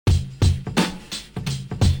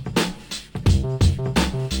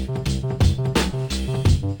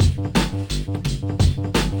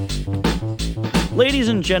Ladies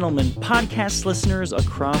and gentlemen, podcast listeners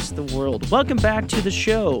across the world, welcome back to the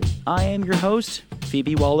show. I am your host,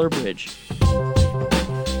 Phoebe Waller-Bridge.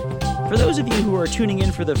 For those of you who are tuning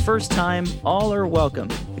in for the first time, all are welcome.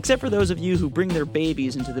 Except for those of you who bring their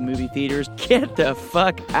babies into the movie theaters, get the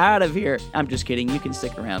fuck out of here. I'm just kidding, you can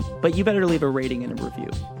stick around. But you better leave a rating and a review.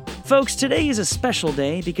 Folks, today is a special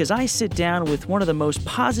day because I sit down with one of the most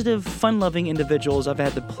positive, fun-loving individuals I've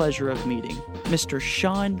had the pleasure of meeting, Mr.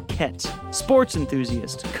 Sean Kett, sports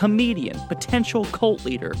enthusiast, comedian, potential cult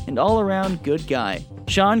leader, and all-around good guy.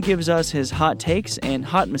 Sean gives us his hot takes and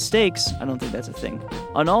hot mistakes, I don't think that's a thing,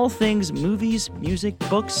 on all things movies, music,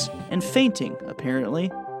 books, and fainting, apparently.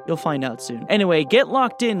 You'll find out soon. Anyway, get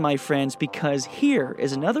locked in, my friends, because here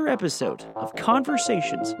is another episode of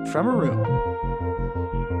Conversations from a Room.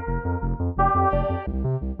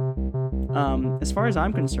 As far as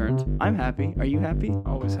I'm concerned, I'm happy. Are you happy?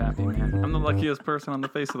 Always happy, man. I'm the luckiest person on the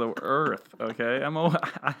face of the earth, okay?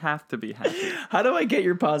 I have to be happy. How do I get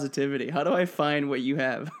your positivity? How do I find what you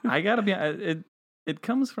have? I gotta be, it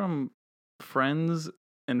comes from friends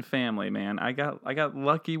and family, man. I got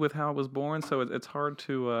lucky with how I was born, so it's hard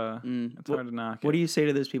to, hard to knock it. What do you say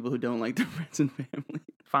to those people who don't like their friends and family?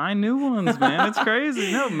 Find new ones, man. It's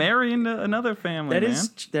crazy. No, marry into another family,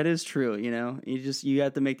 That is true, you know? You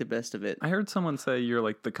have to make the best of it. I heard someone say you're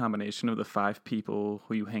like the combination of the 5 people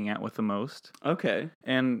who you hang out with the most. Okay.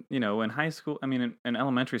 And, you know, in high school, I mean, in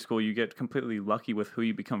elementary school, you get completely lucky with who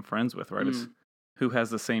you become friends with, right? It's who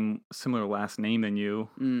has the similar last name than you,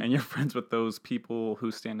 and you're friends with those people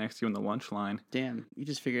who stand next to you in the lunch line. Damn, you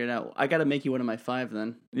just figured it out. I got to make you one of my 5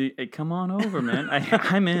 then. Hey, come on over, man.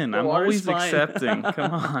 I'm in. I'm always accepting.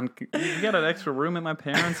 Come on. You got an extra room at my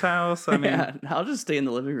parents' house? I mean, yeah, I'll just stay in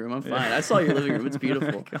the living room. I'm fine. I saw your living room. It's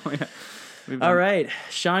beautiful. Oh, yeah. All right,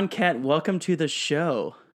 Sean Kett, welcome to the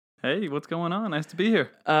show. Hey, what's going on? Nice to be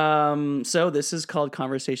here. So this is called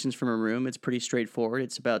Conversations from a Room. It's pretty straightforward.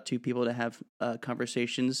 It's about 2 people to have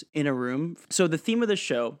conversations in a room. So the theme of the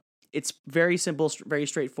show, it's very simple, very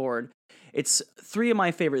straightforward. It's 3 of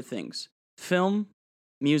my favorite things: film,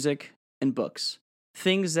 music, and books.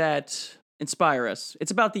 Things that inspire us.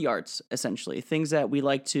 It's about the arts, essentially. Things that we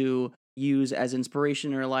like to use as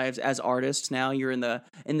inspiration in our lives as artists. Now you're in the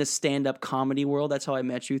stand-up comedy world. That's how I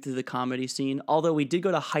met you, through the comedy scene. Although we did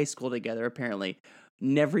go to high school together, apparently.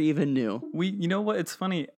 Never even knew. You know what? It's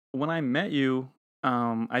funny. When I met you,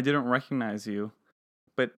 I didn't recognize you,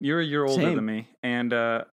 but you're a year older than me. And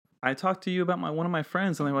I talked to you about one of my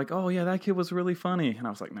friends, and they were like, "Oh yeah, that kid was really funny." And I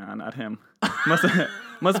was like, "Nah, not him. Must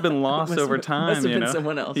have been lost over time. Must have been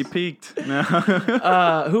someone else. He peaked." No.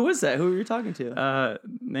 Who was that? Who were you talking to?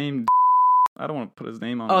 Named. I don't want to put his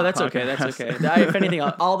name on. Oh, that's okay. That's okay. If anything,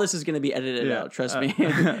 all this is going to be edited out. Trust me.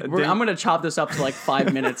 I'm going to chop this up to like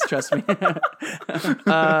 5 minutes. Trust me.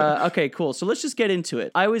 Okay, cool. So let's just get into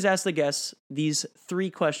it. I always ask the guests these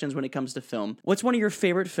 3 questions when it comes to film. What's one of your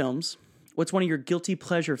favorite films? What's one of your guilty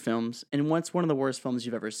pleasure films? And what's one of the worst films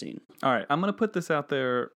you've ever seen? All right, I'm going to put this out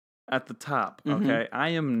there at the top. Okay, I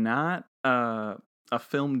am not a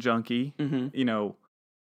film junkie. You know,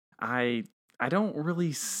 I don't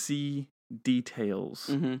really see details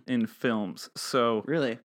in films. So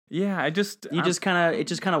really, yeah, it just kind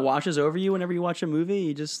of washes over you whenever you watch a movie.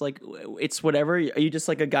 You just like, it's whatever. Are you just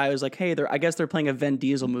like a guy who's like, hey, I guess they're playing a Vin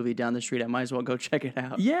Diesel movie down the street, I might as well go check it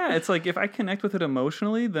out? Yeah, it's like if I connect with it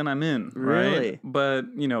emotionally, then I'm in. Really? Right? But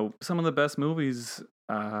you know, some of the best movies,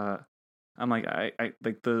 I'm like, I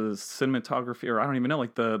like the cinematography, or I don't even know,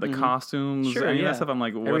 like the costumes, any of that stuff. I'm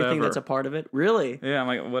like, whatever. Everything that's a part of it. Really? Yeah, I'm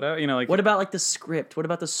like, whatever. You know, like, what about like the script? What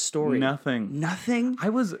about the story? Nothing. I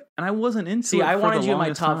wasn't into. See, it I for wanted the you in my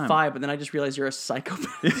longest top time. 5, but then I just realized you're a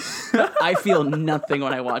psychopath. I feel nothing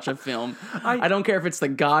when I watch a film. I don't care if it's The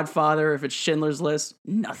Godfather, if it's Schindler's List.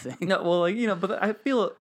 Nothing. No, well, like, you know, but I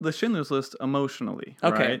feel the Schindler's List emotionally.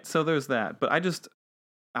 Okay. Right? So there's that, but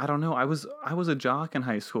I don't know. I was a jock in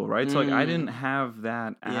high school, right? So like I didn't have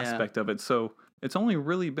that aspect of it. So it's only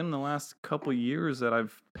really been the last couple years that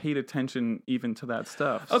I've paid attention even to that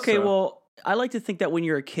stuff. Okay, well, I like to think that when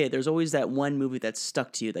you're a kid, there's always that one movie that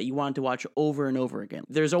stuck to you that you wanted to watch over and over again.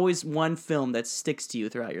 There's always one film that sticks to you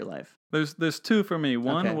throughout your life. There's 2 for me.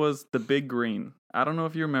 One was The Big Green. I don't know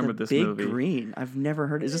if you remember this movie. The Big Green. I've never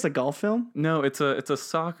heard. Is this a golf film? No, it's a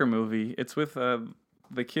soccer movie. It's with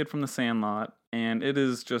the kid from The Sandlot, and it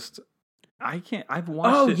is just I've watched it.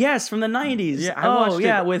 Oh, yes, from the 90s. Yeah, I watched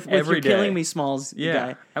it with every You're day. Killing Me Smalls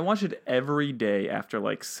guy. I watched it every day after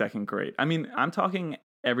like 2nd grade. I mean, I'm talking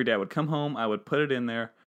every day. I would come home, I would put it in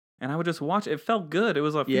there, and I would just watch it. It felt good. It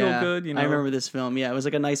was a feel good, you know. I remember this film. Yeah, it was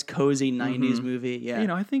like a nice, cozy 90s movie. Yeah. You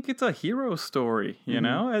know, I think it's a hero story, you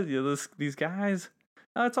know? These guys,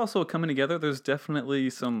 It's also a coming together. There's definitely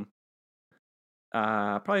some,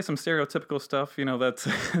 probably some stereotypical stuff. That's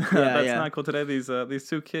that's not cool today. These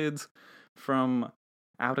two kids from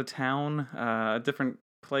out of town, a different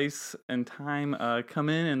place and time, come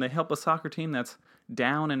in and they help a soccer team that's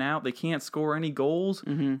down and out. They can't score any goals,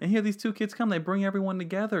 and here these two kids come. They bring everyone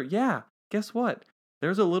together. Yeah, guess what?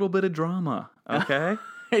 There's a little bit of drama. Okay.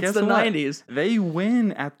 It's Guess the what? 90s. They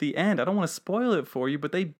win at the end. I don't want to spoil it for you,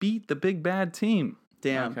 but they beat the big bad team.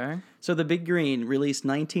 Damn. Okay. So The Big Green, released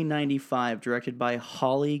 1995, directed by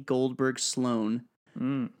Holly Goldberg Sloan.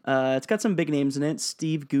 It's got some big names in it.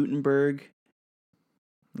 Steve Guttenberg.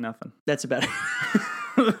 Nothing. That's about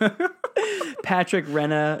it. Patrick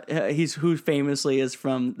Renna, who famously is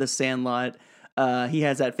from The Sandlot. He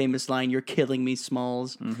has that famous line, "You're killing me,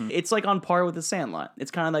 Smalls." It's like on par with The Sandlot. It's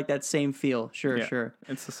kind of like that same feel. Sure.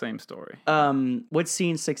 It's the same story. What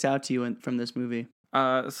scene sticks out to you from this movie?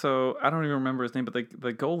 So I don't even remember his name, but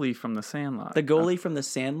the goalie from The Sandlot. The goalie from The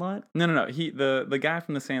Sandlot? No. The guy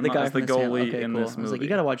from The Sandlot is the goalie in this movie. I was like, you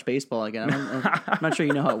got to watch baseball again. I'm not sure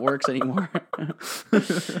you know how it works anymore.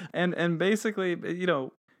 and basically,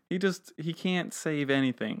 he can't save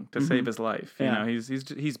anything to save his life.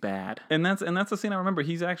 He's bad. And that's the scene I remember.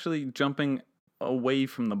 He's actually jumping away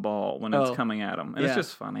from the ball when it's coming at him. And it's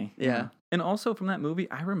just funny. Yeah. And also from that movie,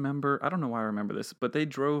 I don't know why I remember this, but they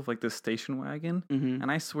drove like this station wagon. And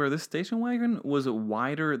I swear this station wagon was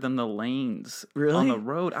wider than the lanes on the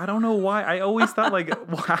road. I don't know why. I always thought like,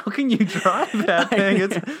 how can you drive that thing?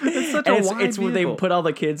 It's such a wide vehicle. It's where they put all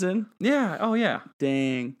the kids in? Yeah. Oh, yeah.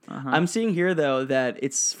 Dang. I'm seeing here, though, that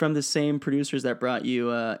it's from the same producers that brought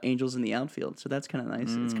you Angels in the Outfield. So that's kind of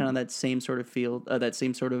nice. It's kind of that same sort of feel, that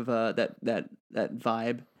same sort of that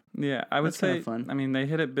vibe. Yeah, I would say, fun. I mean, they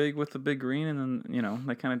hit it big with The Big Green, and then,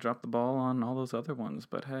 they kind of dropped the ball on all those other ones,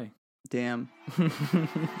 but hey. Damn. And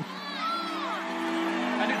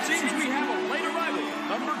it seems we have a late arrival.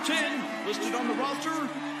 Number 10, listed on the roster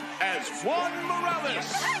as Juan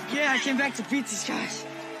Morales. Yeah, I came back to beat these guys.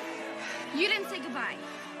 You didn't say goodbye.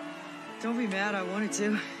 Don't be mad, I wanted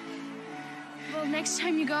to. Well, next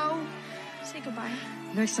time you go, say goodbye.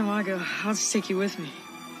 Next time I go, I'll just take you with me.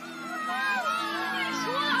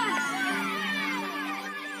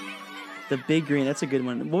 The Big Green, that's a good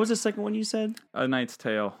one. What was the second one you said? A Knight's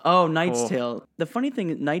Tale. Oh, Knight's Tale. The funny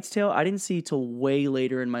thing, Knight's Tale, I didn't see till way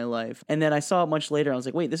later in my life. And then I saw it much later. I was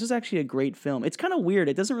like, wait, this is actually a great film. It's kind of weird.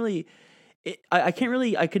 It doesn't really... I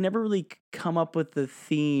could never really come up with the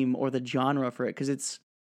theme or the genre for it because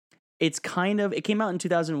it came out in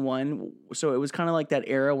 2001, so it was kind of like that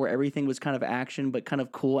era where everything was kind of action, but kind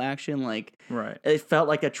of cool action. Like, right. It felt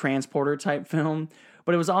like a Transporter type film.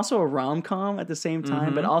 But it was also a rom-com at the same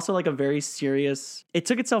time, but also like a very serious... It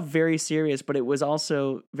took itself very serious, but it was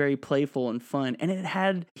also very playful and fun. And it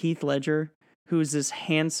had Heath Ledger, who's this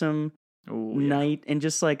handsome knight, and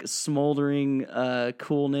just like smoldering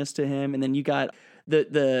coolness to him. And then you got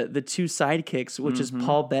the two sidekicks, which is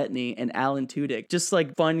Paul Bettany and Alan Tudyk. Just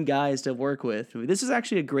like fun guys to work with. This is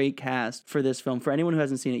actually a great cast for this film. For anyone who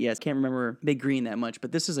hasn't seen it yet, can't remember Big Green that much,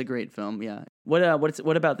 but this is a great film, yeah. What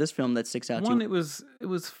about this film that sticks out to you? It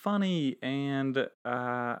was funny, and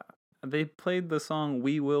they played the song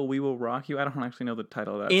 "We Will Rock You." I don't actually know the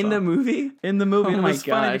title of that in song. the movie. In the movie, oh and it was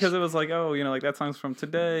funny gosh. because it was like, like that song's from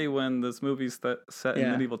today when this movie's set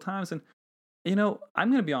in medieval times, and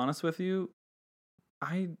I'm gonna be honest with you,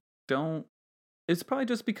 I don't. It's probably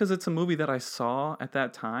just because it's a movie that I saw at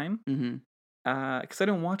that time. Because I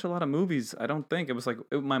didn't watch a lot of movies. I don't think it was like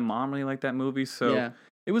my mom really liked that movie, so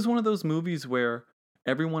it was one of those movies where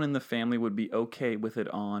everyone in the family would be okay with it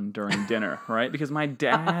on during dinner, right? Because my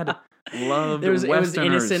dad loved Westerners. It was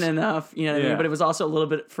innocent enough, you know what I mean? But it was also a little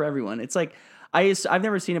bit for everyone. It's like I've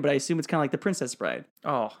never seen it, but I assume it's kind of like The Princess Bride.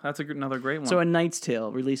 Oh, that's another great one. So A Knight's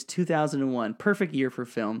Tale, released 2001, perfect year for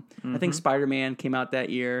film. I think Spider-Man came out that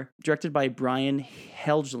year, directed by Brian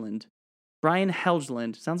Helgeland. Brian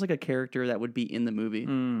Helgeland sounds like a character that would be in the movie.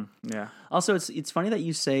 Yeah. Also, it's funny that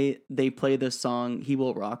you say they play the song "He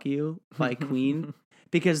Will Rock You" by Queen,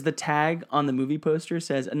 because the tag on the movie poster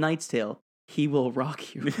says "A Knight's Tale, He Will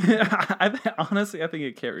Rock You." Honestly, I think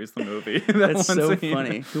it carries the movie. That's so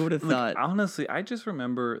funny. Who would have thought? Honestly, I just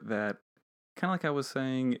remember that, kind of like I was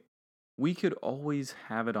saying, we could always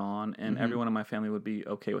have it on, and everyone in my family would be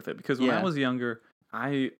okay with it. Because when I was younger,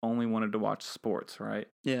 I only wanted to watch sports, right?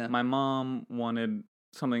 Yeah. My mom wanted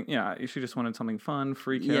something, she just wanted something fun,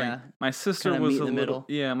 free carrying. Yeah. My sister kinda was meet in the middle.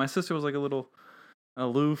 Yeah, my sister was like a little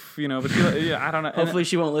aloof, but she, I don't know. Hopefully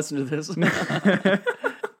she won't listen to this.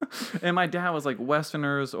 And my dad was like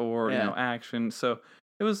Westerners or, action. So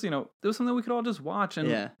it was, it was something we could all just watch.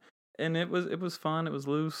 And and it was fun. It was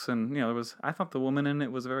loose, and I thought the woman in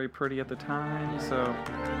it was very pretty at the time. So.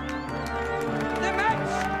 The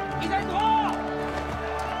match is at war!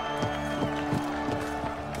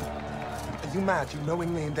 Are you mad? You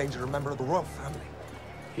knowingly endanger a member of the royal family.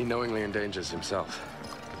 He knowingly endangers himself.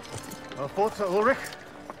 Our fought Sir Ulrich,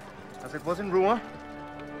 as it was in Rouen.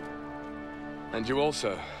 And you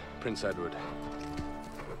also, Prince Edward.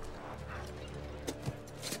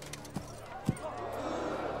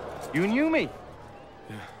 You knew me.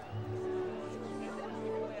 Yeah.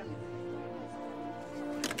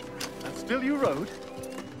 And still you rode?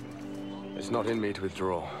 It's not in me to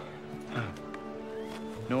withdraw.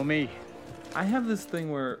 Nor me. I have this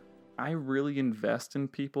thing where I really invest in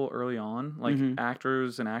people early on, like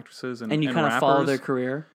actors and actresses and you kind of follow their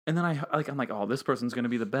career. And then I'm like, oh, this person's gonna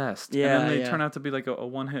be the best. Yeah, and then they turn out to be like a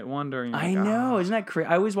one-hit wonder. And I know, isn't that crazy?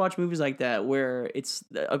 I always watch movies like that where it's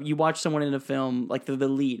you watch someone in a film like the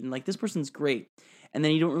lead, and like this person's great, and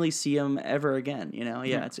then you don't really see them ever again.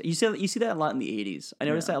 Yeah. You see that a lot in the 80s. I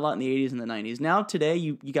noticed that a lot in the 80s and the 90s. Now today,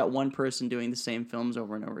 you got one person doing the same films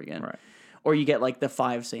over and over again, right? Or you get like the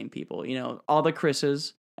 5 same people. All the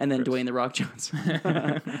Chris's. And then Dwayne The Rock Johnson.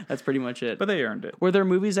 That's pretty much it. But they earned it. Were there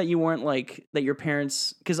movies that you weren't like, that your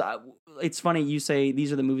parents... Because it's funny, you say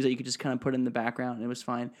these are the movies that you could just kind of put in the background and it was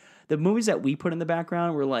fine. The movies that we put in the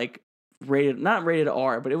background were like not rated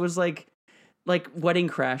R, but it was like Wedding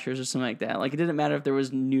Crashers or something like that. Like it didn't matter if there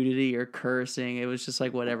was nudity or cursing. It was just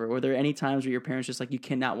like whatever. Were there any times where your parents just like, you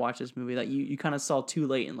cannot watch this movie that you kind of saw too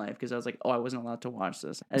late in life? Because I was like, oh, I wasn't allowed to watch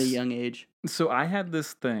this at a young age. So I had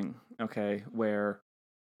this thing, okay, where...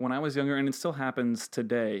 When I was younger, and it still happens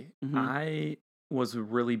today, I was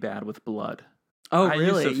really bad with blood. Oh, I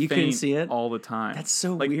really? Used to you faint couldn't see it? all the time. That's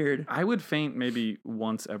so weird. I would faint maybe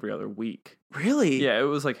once every other week. Really? Yeah, it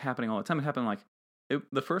was like happening all the time. It happened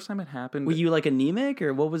the first time it happened. Were you like anemic,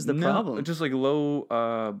 or what was the problem? Just like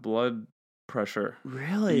low blood pressure.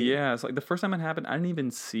 Really? Yeah, it's like the first time it happened, I didn't even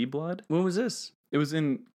see blood. When was this? It was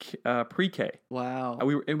in pre-K. Wow.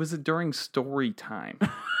 It was during story time.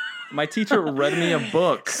 My teacher read me a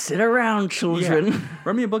book. Sit around, children. Yeah.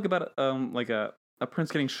 Read me a book about a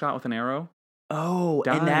prince getting shot with an arrow. Oh,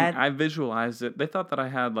 dying. And that... I visualized it. They thought that I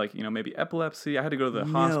had maybe epilepsy. I had to go to the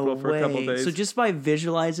hospital for a couple days. So just by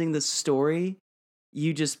visualizing the story,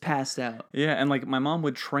 you just passed out. Yeah, and my mom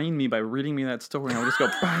would train me by reading me that story, and I would just go,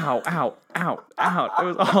 pow, out, out, out. It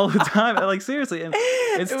was all the time. Seriously, and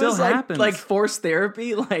it still happens. Like forced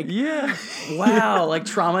therapy? Yeah. Wow, like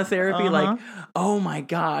trauma therapy? Oh my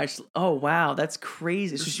gosh. Oh, wow, that's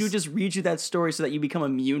crazy. So she would just read you that story so that you become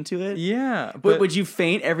immune to it? Yeah. But would you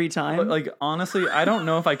faint every time? Honestly, I don't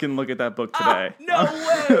know if I can look at that book today. No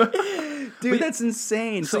way! Dude, that's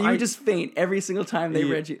insane. So you would just faint every single time they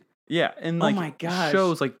read you. Yeah, and oh my gosh.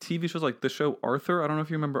 shows, TV shows like the show Arthur. I don't know if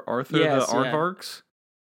you remember Arthur, the Aardvarks.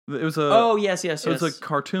 It was a yes. It was a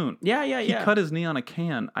cartoon. Yeah. He cut his knee on a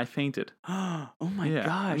can. I fainted. Oh my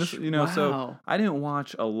gosh. Wow. So I didn't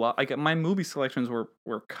watch a lot. My movie selections were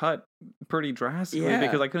cut pretty drastically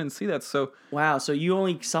because I couldn't see that. So wow. So you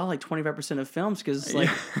only saw 25% of films because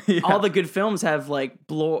all the good films have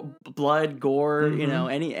blood, gore.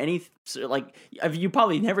 Any you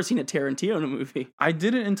probably never seen a Tarantino movie. I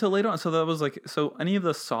didn't until later on. So that was any of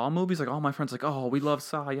the Saw movies. All my friends oh, we love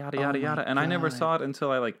Saw, yada yada yada, and I never saw it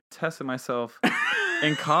until I tested myself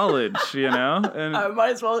in college, and I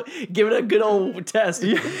might as well give it a good old test.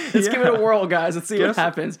 Let's give it a whirl, guys. Let's see what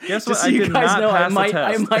happens. Guess what? So you guys know, I might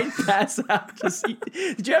pass out.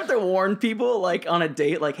 Did you have to warn people on a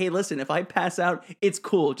date? Hey, listen, if I pass out, it's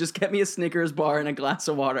cool. Just get me a Snickers bar and a glass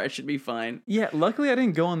of water. I should be fine. Yeah, luckily I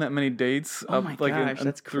didn't go on that many dates. Oh my gosh,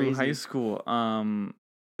 that's crazy. Through high school.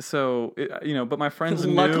 So, but my friends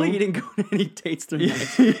Luckily, knew. you didn't go on any dates through high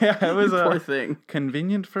school. Yeah, it was poor thing.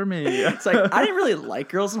 Convenient for me. It's I didn't really like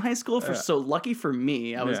girls in high school, so lucky for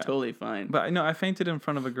me, I was totally fine. But I fainted in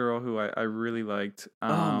front of a girl who I really liked. Oh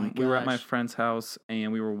my gosh. We were at my friend's house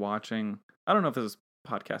and we were watching. I don't know if this is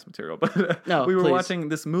podcast material, but no, we were please. watching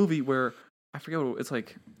this movie where I forget what it's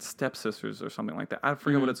Stepsisters or something like that. I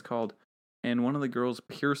forget what it's called. And one of the girls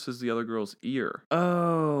pierces the other girl's ear.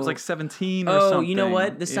 Oh. It was 17 or something. Oh, you know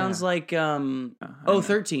what? This sounds like,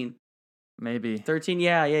 13. Maybe. 13,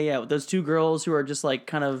 yeah. Those two girls who are just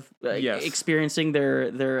kind of experiencing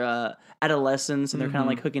their adolescence, and they're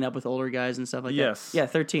kind of hooking up with older guys and stuff like that. Yeah,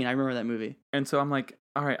 13. I remember that movie. And so I'm like,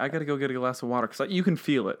 all right, I got to go get a glass of water because you can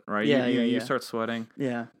feel it, right? Yeah, you start sweating.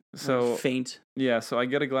 Yeah. So faint. Yeah, so I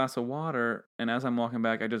get a glass of water, and as I'm walking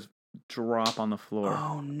back, I just drop on the floor.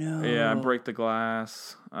 Oh no. Yeah, I break the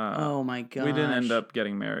glass. Oh my god. We didn't end up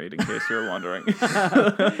getting married, in case you were wondering.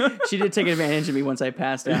 She did take advantage of me once I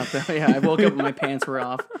passed out though. Yeah, I woke up and my pants were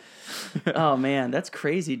off. Oh man, that's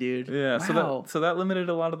crazy, dude. Yeah, Wow. so that limited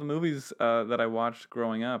a lot of the movies that I watched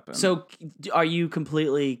growing up. And So, are you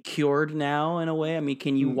completely cured now in a way? I mean,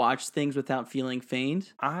 can you watch things without feeling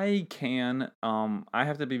faint? I can. I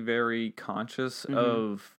have to be very conscious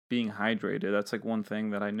of being hydrated. That's like one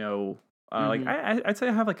thing that I know. Like I'd say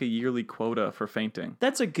I have like a yearly quota for fainting.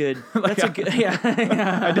 That's a good. That's a good. Yeah.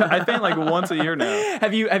 I faint like once a year now.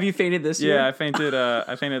 Have you fainted this year? Yeah, I fainted.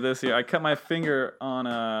 I fainted this year. I cut my finger on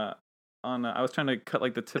I was trying to cut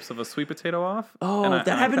like the tips of a sweet potato off. Oh, and that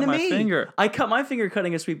I happened cut to my me. Finger. I cut my finger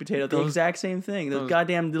cutting a sweet potato. The exact same thing. Those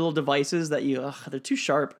goddamn little devices that they're too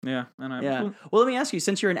sharp. Yeah, and Yeah. Well, let me ask you,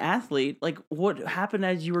 since you're an athlete, like what happened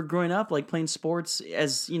as you were growing up, like playing sports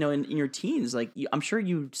as, you know, in your teens? Like I'm sure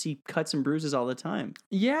you see cuts and bruises all the time.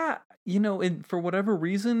 Yeah, you know, for whatever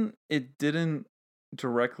reason, it didn't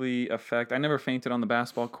directly affect. I never fainted on the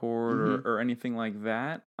basketball court or anything like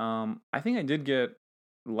that. I think I did get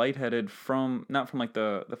lightheaded not from like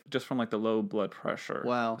just from like the low blood pressure.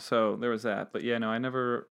 Wow. So there was that. But yeah, no, I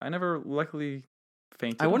never luckily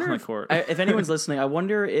fainted I wonder on the court. if anyone's listening, I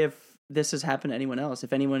wonder if this has happened to anyone else.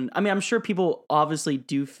 If anyone, I mean, I'm sure people obviously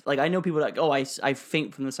do. Like, I know people like, oh, I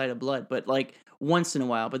faint from the sight of blood, but like once in a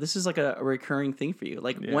while. But this is like a recurring thing for you.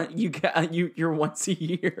 Like when you're once a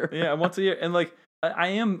year. Yeah, once a year, and like I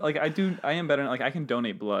am better. Like I can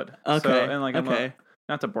donate blood. Okay. So, and like I'm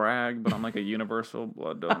not to brag, but I'm like a universal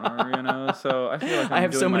blood donor, you know. So I feel like I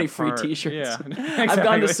have so many free T-shirts. Yeah, exactly.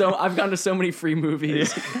 I've gone to so many free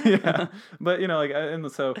movies. Yeah. But you know, like,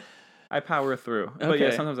 and so I power through. But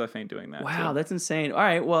yeah, sometimes I faint doing that. Wow, too. that's insane. All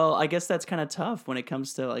right, well, I guess that's kind of tough when it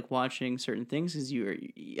comes to like watching certain things, because you're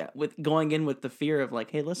with going in with the fear of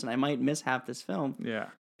like, hey, listen, I might miss half this film. Yeah.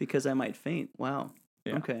 Because I might faint. Wow.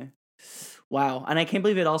 Yeah. Okay. Wow, and I can't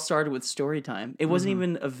believe it all started with story time. It wasn't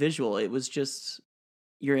even a visual. It was just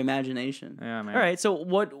your imagination. Yeah, man. All right.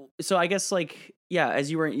 So I guess like, yeah,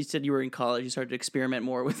 as you said you were in college, you started to experiment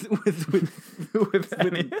more with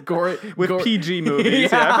gore, PG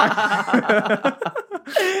movies. Yeah.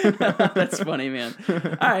 That's funny, man.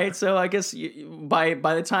 All right. So I guess by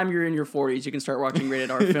the time you're in your 40s, you can start watching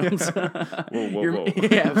rated R films. Whoa.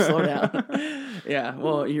 Yeah. Slow down. Yeah.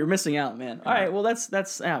 Well, you're missing out, man. All right. Well, that's.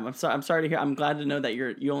 Yeah, I'm sorry to hear. I'm glad to know that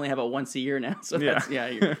you only have it once a year now. So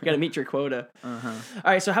you got to meet your quota. All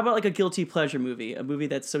right, so how about like a guilty pleasure movie? A movie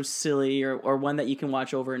that's so silly or one that you can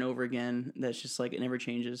watch over and over again that's just like it never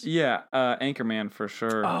changes? Yeah, Anchorman for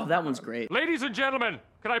sure. Oh, that one's great. Ladies and gentlemen,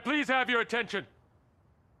 can I please have your attention?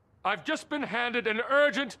 I've just been handed an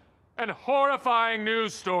urgent and horrifying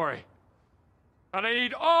news story. And I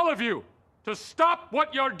need all of you to stop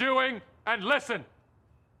what you're doing and listen.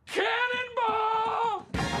 Cannonball!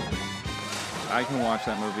 I can watch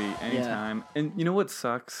that movie anytime. Yeah. And you know what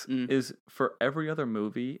sucks is for every other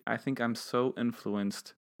movie, I think I'm so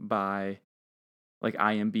influenced by like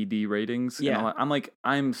IMDb ratings. Yeah. And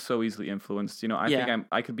I'm so easily influenced. You know, I think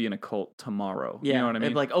I could be in a cult tomorrow. Yeah. You know what I mean?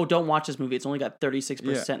 It'd be like, oh, don't watch this movie. It's only got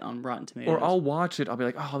 36% on Rotten Tomatoes. Or I'll watch it. I'll be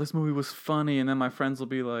like, oh, this movie was funny. And then my friends will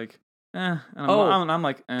be like, And I'm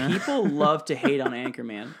like, People love to hate on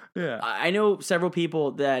Anchorman. Yeah. I know several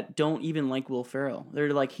people that don't even like Will Ferrell.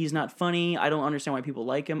 They're like, he's not funny. I don't understand why people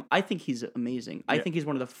like him. I think he's amazing. I think he's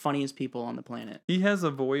one of the funniest people on the planet. He has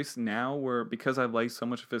a voice now where, because I've liked so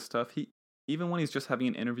much of his stuff, even when he's just having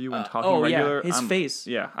an interview and talking regular, his face.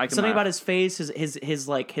 Yeah, I can something laugh. about his face, his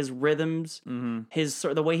like his rhythms,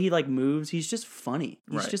 the way he like moves. He's just funny.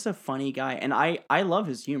 He's just a funny guy, and I love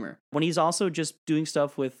his humor. When he's also just doing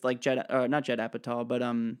stuff with like not Judd Apatow, but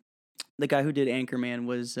the guy who did Anchorman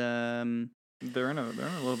was They're in a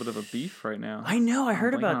little bit of a beef right now. I know. I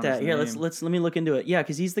heard about that. Here, let me look into it. Yeah,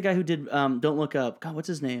 because he's the guy who did Don't Look Up. God, what's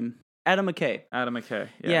his name? Adam McKay. Adam McKay.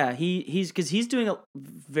 Yeah, he's doing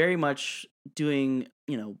very much doing,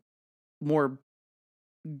 you know, more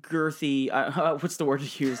girthy. What's the word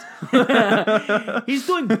to use? He's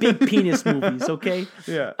doing big penis movies. Okay.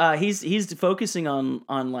 Yeah. He's focusing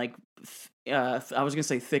on like. I was gonna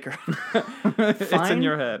say thicker. It's in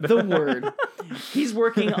your head. The word. He's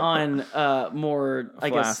working on more, I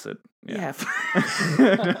Flaccid. guess.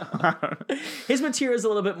 His material is a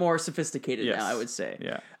little bit more sophisticated now, I would say.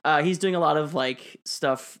 Yeah. He's doing a lot of like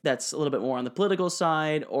stuff that's a little bit more on the political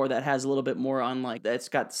side, or that has a little bit more on like that's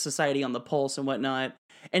got society on the pulse and whatnot.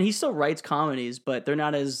 And he still writes comedies, but they're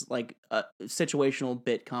not as like situational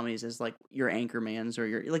bit comedies as like your Anchormans or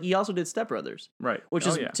your like. He also did Step Brothers, Right? Which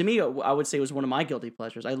is to me, I would say was one of my guilty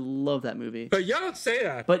pleasures. I love that movie. But you don't say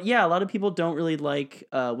that. But yeah, a lot of people don't really like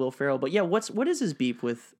Will Ferrell. But yeah, what is his beef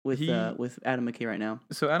with Adam McKay right now?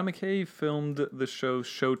 So Adam McKay filmed the show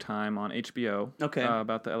Showtime on HBO. Okay.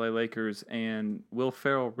 About the LA Lakers, and Will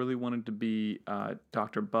Ferrell really wanted to be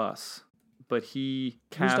Dr. Buss. But he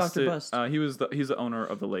casted. Who's Dr. Buss? He's the owner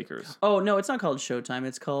of the Lakers. Oh no, it's not called Showtime.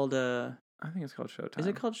 It's called. I think it's called Showtime. Is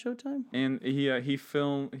it called Showtime? And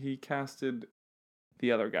he casted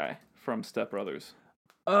the other guy from Step Brothers.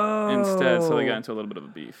 Instead, so they got into a little bit of a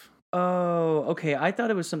beef. Oh, okay. I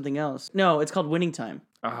thought it was something else. No, it's called Winning Time.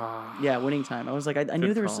 Ah, yeah, Winning Time. I was like, I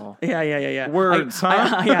knew there was. Call. Yeah. Words, huh?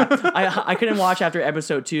 I couldn't watch after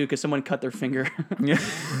episode 2 because someone cut their finger. Yeah.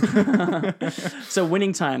 So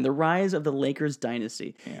Winning Time, the rise of the Lakers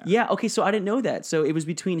dynasty. Yeah. Okay. So I didn't know that. So it was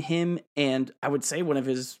between him and I would say one of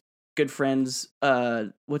his good friends.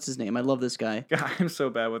 What's his name? I love this guy. God, I'm so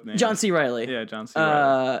bad with names. John C. Reilly. Yeah, John C.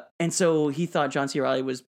 Reilly. And so he thought John C. Reilly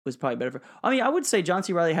was probably better for. I mean, I would say John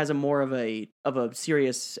C. Reilly has a more of a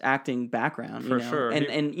serious acting background, for sure.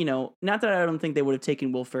 And you know, not that I don't think they would have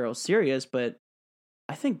taken Will Ferrell serious, but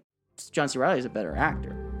I think John C. Reilly is a better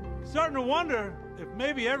actor. Starting to wonder if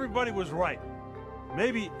maybe everybody was right.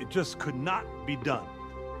 Maybe it just could not be done.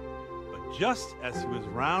 But just as he was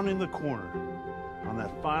rounding the corner on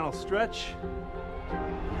that final stretch,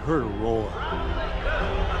 he heard a roar.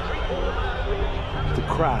 The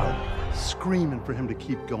crowd screaming for him to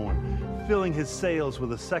keep going, filling his sails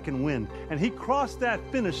with a second wind, and he crossed that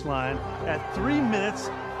finish line at 3 minutes,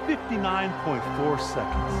 59.4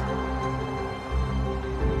 seconds.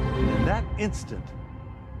 In that instant,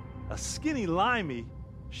 a skinny limey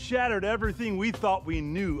shattered everything we thought we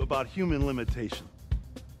knew about human limitation.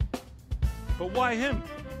 But why him?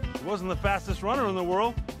 He wasn't the fastest runner in the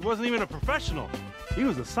world. He wasn't even a professional. He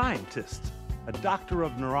was a scientist, a doctor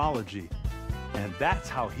of neurology, and that's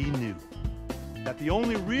how he knew that the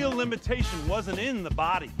only real limitation wasn't in the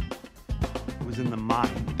body, it was in the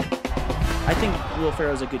mind. I think Will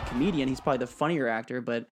Ferrell's a good comedian. He's probably the funnier actor,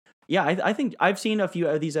 but yeah, I think I've seen a few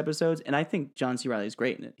of these episodes, and I think John C. Reilly is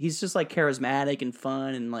great in it. He's just like charismatic and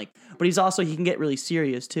fun, and like, but he can get really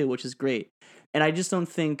serious too, which is great. And I just don't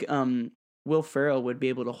think Will Ferrell would be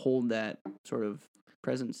able to hold that sort of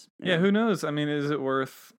presence. Yeah, who knows? I mean, is it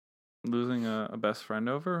worth losing a best friend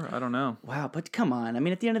over? I don't know. Wow, but come on. I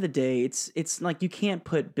mean, at the end of the day, it's like you can't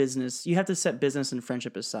put business. You have to set business and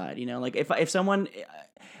friendship aside. You know, like if someone,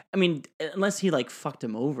 I mean, unless he like fucked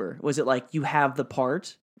him over, was it like you have the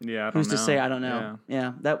part? Yeah, I don't Who's know. to say? I don't know.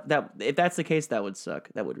 Yeah, that if that's the case, that would suck.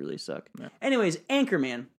 That would really suck. Yeah. Anyways,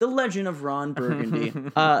 Anchorman: The Legend of Ron Burgundy.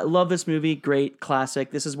 Love this movie. Great classic.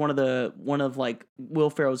 This is one of like Will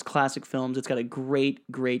Ferrell's classic films. It's got a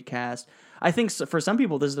great cast. I think for some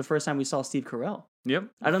people, this is the first time we saw Steve Carell. Yep.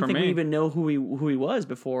 I don't think we even know who he was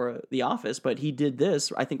before The Office, but he did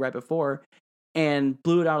this, I think, right before, and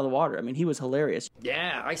blew it out of the water. I mean, he was hilarious.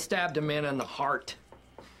 Yeah, I stabbed a man in the heart.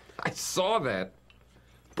 I saw that.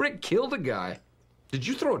 Brick killed a guy. Did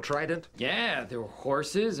you throw a trident? Yeah, there were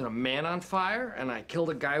horses and a man on fire, and I killed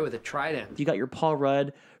a guy with a trident. You got your Paul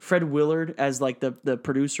Rudd, Fred Willard as like the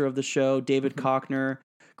producer of the show, David Koechner,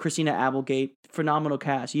 Christina Applegate, phenomenal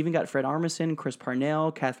cast. You even got Fred Armisen, Chris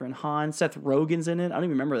Parnell, Catherine Hahn, Seth Rogen's in it. I don't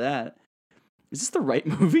even remember that. Is this the right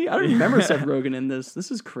movie? I don't remember Seth Rogen in this. This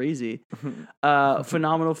is crazy.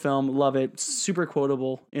 Phenomenal film. Love it. Super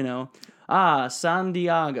quotable, you know. San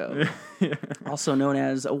Diego. Also known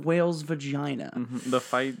as a whale's vagina. The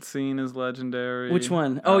fight scene is legendary. Which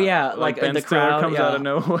one? Oh yeah, like Ben the Stiller crowd comes out of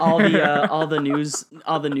nowhere. all the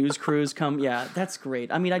news crews come. Yeah, that's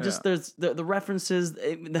great. I mean, there's the references.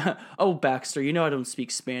 Baxter, you know I don't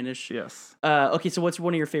speak Spanish. Yes. Okay, so what's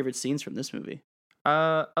one of your favorite scenes from this movie?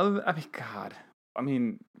 God. I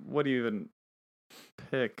mean, what do you even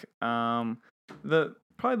pick?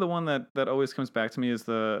 Probably the one that always comes back to me is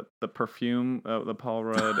the perfume, the Paul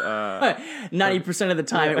Rudd. 90% of the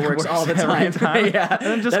time it works all the time. Yeah,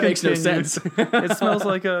 and it just that makes no sense. It smells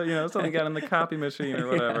like something got in the copy machine or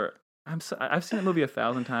whatever. I've seen that movie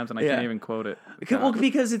 1,000 times and I can't even quote it. Well,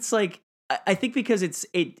 because it's like I think because it's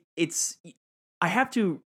I have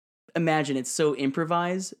to imagine it's so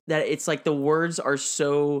improvised that it's like the words are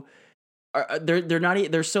so.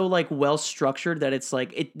 They're so like well structured that it's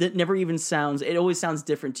like it never even sounds. It always sounds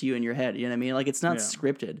different to you in your head. You know what I mean? Like it's not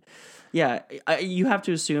scripted. Yeah, you have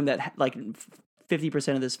to assume that like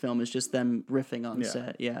 50% of this film is just them riffing on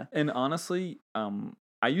set. Yeah, and honestly,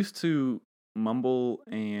 I used to mumble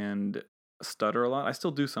and stutter a lot. I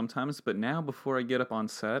still do sometimes, but now before I get up on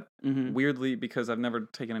set, weirdly, because I've never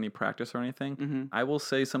taken any practice or anything, I will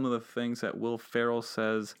say some of the things that Will Ferrell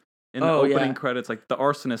says in the opening credits, like the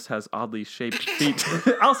arsonist has oddly shaped feet.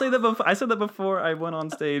 I'll say that before. I said that before I went on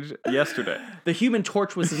stage yesterday. The Human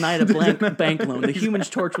Torch was denied a bank loan. The Human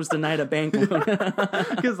Torch was denied a bank loan.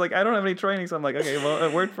 Because like I don't have any training, so I'm like, okay, well,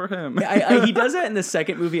 it worked for him. He does that in the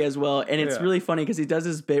second movie as well, and it's really funny because he does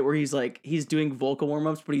this bit where he's doing vocal warm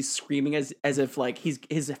ups, but he's screaming as if like his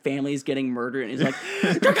family is getting murdered, and he's like,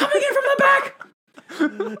 "They're coming in from the back! They're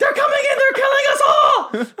coming in! They're killing us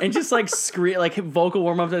all!" And just like scream, like vocal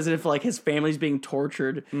warm ups as if like his family's being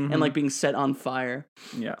tortured and like being set on fire.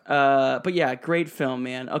 Yeah. But yeah, great film,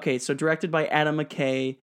 man. Okay, so directed by Adam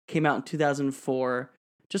McKay, came out in 2004.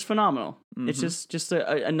 Just phenomenal. It's just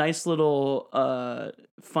a nice little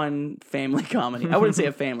fun family comedy. I wouldn't say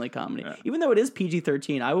a family comedy, even though it is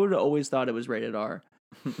PG-13. I would have always thought it was rated R.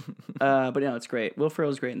 But no, it's great. Will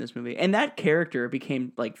Ferrell's great in this movie, and that character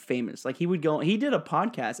became like famous. Like he did a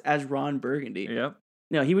podcast as Ron Burgundy. Yep.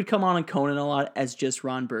 No, he would come on Conan a lot as just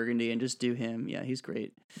Ron Burgundy and just do him. Yeah, he's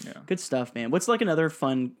great. Yeah. Good stuff, man. What's like another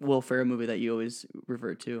fun Will Ferrell movie that you always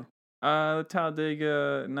revert to?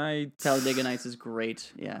 Talladega Nights. Talladega Nights is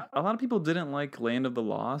great. Yeah. A lot of people didn't like Land of the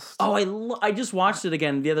Lost. Oh, I just watched it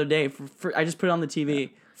again the other day. I just put it on the TV. Yeah.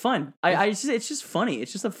 Fun. It's just funny.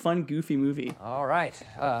 It's just a fun, goofy movie. All right.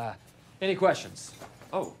 Any questions?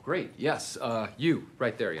 Oh, great. Yes. You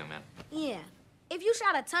right there, young man. Yeah. If you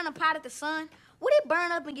shot a ton of pot at the sun, would it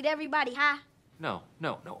burn up and get everybody high? No.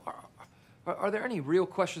 Are there any real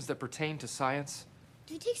questions that pertain to science?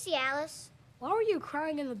 Do you see Alice? Why were you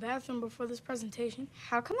crying in the bathroom before this presentation?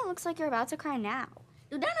 How come it looks like you're about to cry now?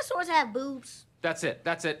 Do dinosaurs have boobs? That's it.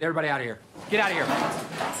 Everybody out of here. Get out of here.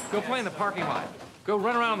 Go play in the parking lot. Go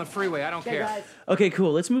run around on the freeway. I don't care. Guys. Okay,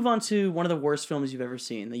 cool. Let's move on to one of the worst films you've ever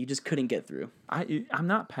seen that you just couldn't get through. I'm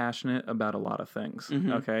not passionate about a lot of things,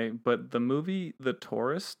 okay? But the movie The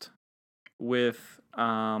Tourist with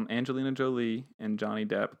Angelina Jolie and Johnny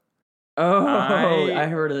Depp. Oh, I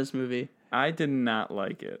heard of this movie. I did not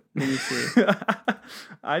like it. Let me see.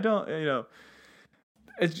 I don't, can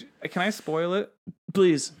I spoil it?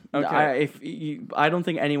 Please. Okay. I don't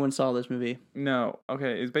think anyone saw this movie. No.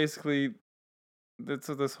 Okay. It's basically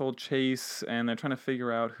this whole chase, and they're trying to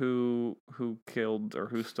figure out who killed or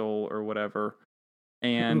who stole or whatever.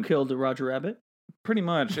 And who killed Roger Rabbit? Pretty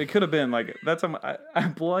much. It could have been like that's. I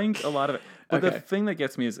blanked a lot of it. But the thing that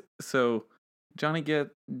gets me is Johnny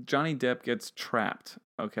Depp gets trapped.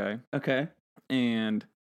 Okay. And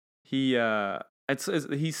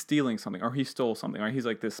he's stealing something, or he stole something, right? He's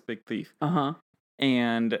like this big thief.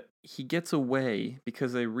 And he gets away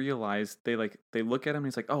because they realize they look at him and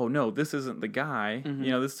he's like, oh no, this isn't the guy.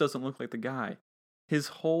 This doesn't look like the guy. His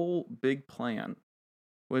whole big plan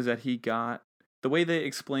was that the way they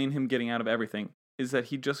explain him getting out of everything is that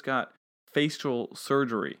he just got facial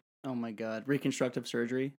surgery. Oh my God. Reconstructive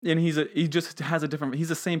surgery. And he just has he's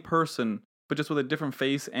the same person, but just with a different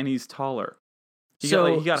face, and he's taller. He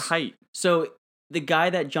got height. So the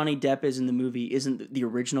guy that Johnny Depp is in the movie isn't the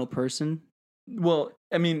original person? Well,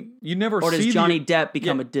 I mean, you never see... Or does Johnny Depp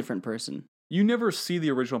become a different person? You never see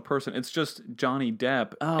the original person. It's just Johnny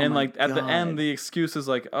Depp. Oh, and my at the end, the excuse is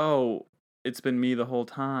like, oh, it's been me the whole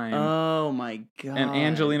time. Oh my God. And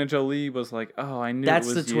Angelina Jolie was like, oh, I knew That's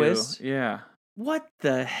it was the twist? Yeah. What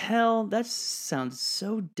the hell? That sounds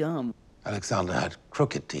so dumb. Alexander had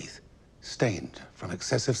crooked teeth, stained from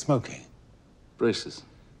excessive smoking. Braces,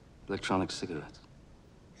 electronic cigarettes.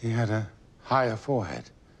 He had a higher forehead.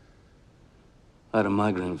 I had a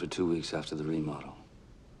migraine for 2 weeks after the remodel.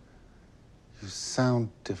 You sound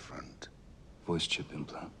different. Voice chip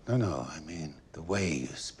implant. No, I mean the way you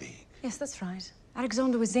speak. Yes, that's right.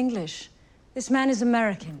 Alexander was English. This man is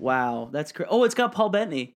American. Wow, that's great. Oh, it's got Paul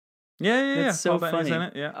Bettany. Yeah. That's so Paul funny. Bettany's in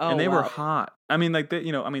it, yeah. Oh, and they wow. were hot. I mean,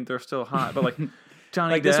 they're still hot, but like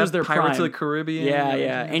Johnny like Depp, this was their Pirates prime. of the Caribbean.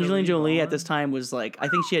 Yeah. Angelina Jolie at this time was like, I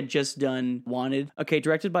think she had just done Wanted. Okay,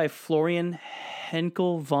 directed by Florian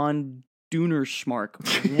Henkel von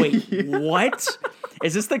Dunerschmark. Wait, what?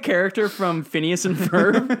 Is this the character from Phineas and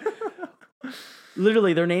Ferb?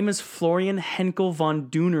 Literally, their name is Florian Henkel von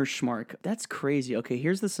Dunerschmark. That's crazy. Okay,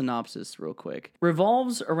 here's the synopsis real quick.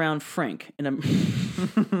 Revolves around Frank.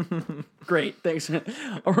 Great, thanks.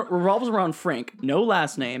 Revolves around Frank, no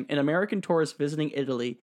last name, an American tourist visiting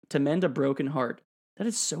Italy to mend a broken heart. That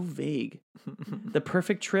is so vague. The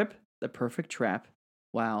perfect trip, the perfect trap.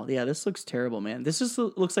 Wow, yeah, this looks terrible, man. This just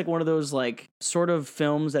looks like one of those like sort of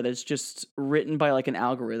films that is just written by like an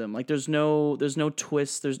algorithm. Like there's no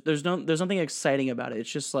twist. There's nothing exciting about it.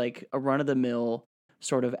 It's just like a run of the mill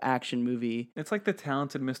sort of action movie. It's like the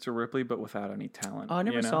Talented Mr. Ripley, but without any talent. Oh, I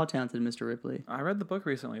never saw Talented Mr. Ripley. I read the book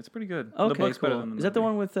recently. It's pretty good. Okay, the book's cool. better than the Is that the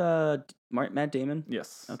movie. one with Matt Damon?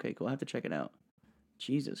 Yes. Okay, cool. I have to check it out.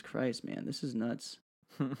 Jesus Christ, man, this is nuts.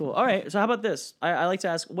 Cool. All right, so how about this? I like to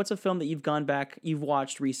ask, what's a film that you've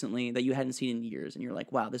watched recently that you hadn't seen in years, and you're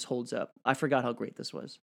like, wow, this holds up. I forgot how great this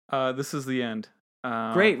was. This Is the End.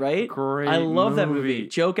 Great, right? Great. I love that movie.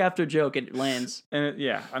 Joke after joke, it lands. And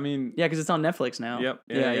I mean, yeah, because it's on Netflix now. Yep.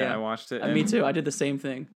 Yeah. I watched it. Me too. I did the same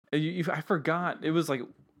thing. I forgot. It was like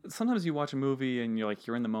sometimes you watch a movie and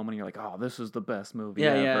you're in the moment and you're like, oh, this is the best movie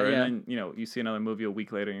ever. Yeah. And then you see another movie a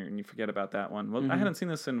week later and you forget about that one. Well, I hadn't seen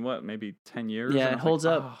this in maybe 10 years. Yeah, it holds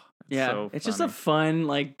up. Oh, it's just a fun,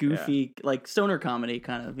 like goofy, like stoner comedy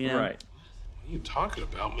kind of. Right. What are you talking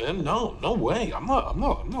about, man? No way. I'm not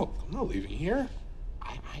leaving here.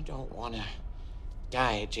 I don't want to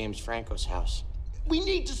die at James Franco's house. We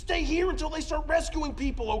need to stay here until they start rescuing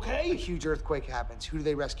people, okay? A huge earthquake happens. Who do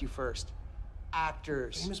they rescue first?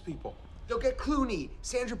 Actors. Famous people. They'll get Clooney,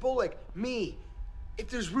 Sandra Bullock, me. If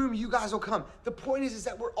there's room, you guys will come. The point is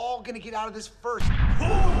that we're all gonna get out of this first.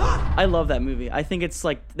 I love that movie. I think it's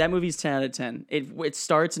like, that movie's 10 out of 10. It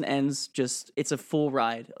starts and ends it's a full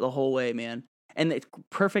ride the whole way, man. And it's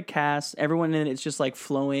perfect cast. Everyone in it's just like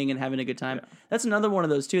flowing and having a good time. Yeah. That's another one of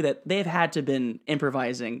those too that they've had to been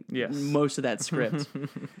improvising most of that script.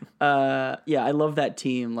 I love that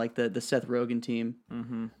team, like the Seth Rogen team.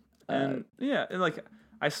 Mm-hmm. And like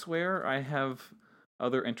I swear I have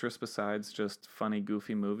other interests besides just funny,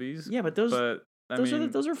 goofy movies. Yeah, but those are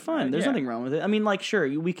fun. There's nothing wrong with it. I mean, like, sure,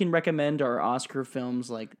 we can recommend our Oscar films,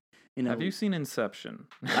 like. Have you seen Inception?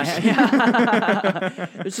 There's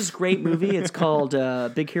this great movie. It's called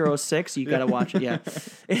Big Hero 6. You got to watch it. Yeah.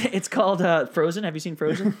 It's called Frozen. Have you seen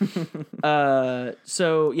Frozen?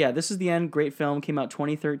 This Is the End. Great film. Came out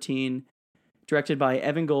 2013. Directed by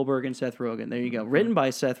Evan Goldberg and Seth Rogen. There you go. Written by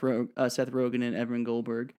Seth Rogen and Evan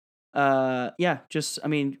Goldberg. Awesome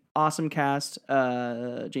cast.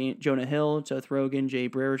 Jonah Hill, Seth Rogen, Jay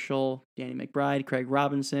Baruchel, Danny McBride, Craig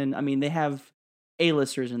Robinson. I mean, they have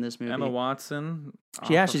A-listers in this movie. Emma Watson.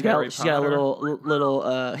 Yeah, she's got a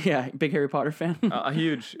little big Harry Potter fan.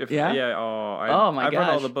 Huge. I've read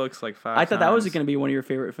all the books like 5 times. I thought that was going to be one of your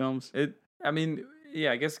favorite films.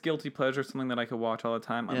 I guess guilty pleasure is something that I could watch all the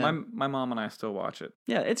time. Yeah. My mom and I still watch it.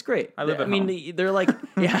 Yeah, it's great. I live at home. They're like,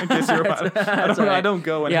 yeah. I don't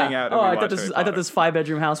go and hang out. I thought this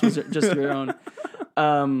 5-bedroom house was just your own.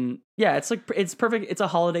 It's perfect. It's a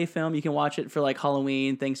holiday film. You can watch it for like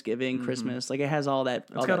Halloween, Thanksgiving, Christmas. Like it has all that.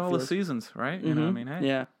 It's got all the seasons, right? You know what I mean? Hey.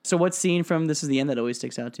 Yeah. So what scene from This Is the End that always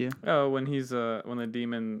sticks out to you? Oh, when when the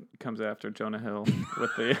demon comes after Jonah Hill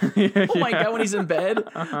with the. Oh my God, when he's in bed.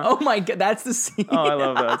 Uh-huh. Oh my God, that's the scene. Oh, I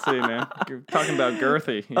love that scene, man. You're talking about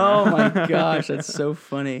girthy. Oh my gosh, that's so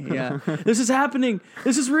funny. Yeah, this is happening.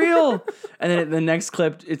 This is real. And then the next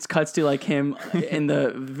clip, it cuts to like him in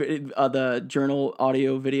the journal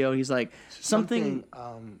audio video. He's like something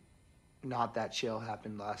not that chill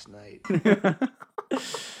happened last night.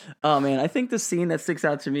 Oh man, I think the scene that sticks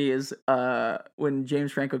out to me is when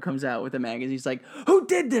James Franco comes out with a magazine. He's like, "Who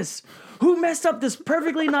did this? Who messed up this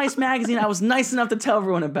perfectly nice magazine I was nice enough to tell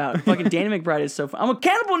everyone about?" Fucking Danny McBride is so fun. I'm a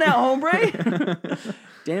cannibal now, hombre.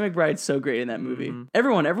 Danny McBride's so great in that movie. Mm-hmm.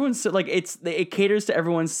 Everyone's so, like it caters to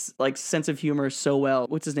everyone's like sense of humor so well.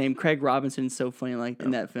 What's his name? Craig Robinson's so funny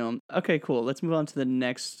in that film. Okay, cool. Let's move on to the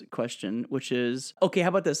next question, which is how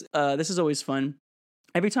about this? This is always fun.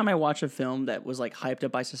 Every time I watch a film that was like hyped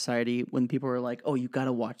up by society, when people are like, "Oh, you got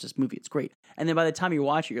to watch this movie, it's great," and then by the time you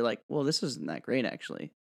watch it, you're like, "Well, this isn't that great,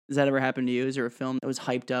 actually." Does that ever happen to you? Is there a film that was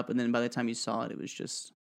hyped up and then by the time you saw it, it was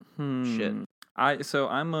just shit? I'm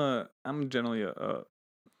generally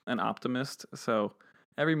an optimist, so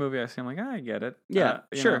every movie I see, I'm like, I get it. Yeah,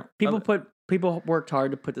 sure. People worked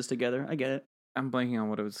hard to put this together. I get it. I'm blanking on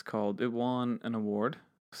what it was called. It won an award.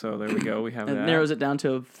 So there we go. We have that. Narrows it down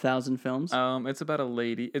to 1,000 films. It's about a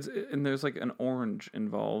lady. And there's like an orange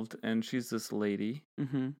involved, and she's this lady,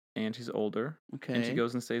 and she's older. Okay. And she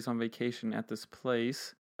goes and stays on vacation at this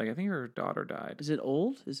place. Like I think her daughter died. Is it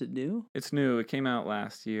old? Is it new? It's new. It came out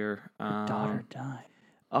last year. Her daughter died.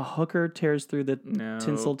 A hooker tears through the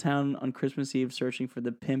tinsel town on Christmas Eve, searching for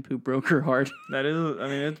the pimp who broke her heart. That is, I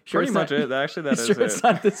mean, it's pretty much it. Actually, that is it. It's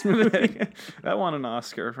not this movie. That won an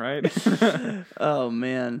Oscar, right? Oh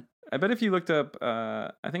man! I bet if you looked up,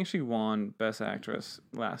 I think she won Best Actress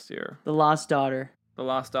last year. The Lost Daughter. The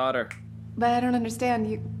Lost Daughter. But I don't understand.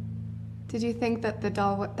 Did you think that the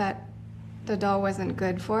doll wasn't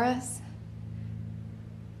good for us?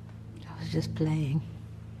 I was just playing.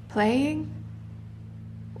 Playing?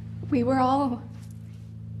 We were all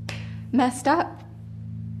messed up.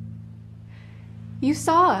 You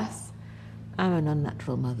saw us. I'm an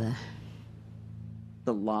unnatural mother.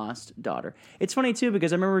 The Lost Daughter. It's funny too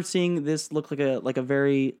because I remember seeing this look like a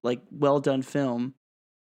very well done film.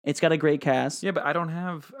 It's got a great cast. Yeah, but I don't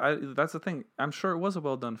have. That's the thing. I'm sure it was a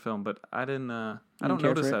well done film, but I didn't. I don't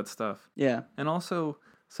notice that stuff. Yeah, and also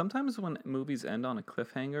sometimes when movies end on a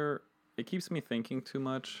cliffhanger, it keeps me thinking too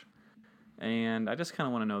much, and I just kind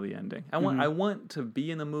of want to know the ending. I want to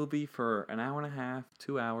be in the movie for an hour and a half,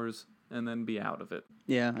 2 hours, and then be out of it.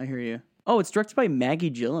 Yeah, I hear you. Oh, it's directed by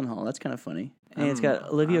Maggie Gyllenhaal. That's kind of funny. And it's got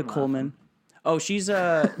Olivia Colman. Oh, she's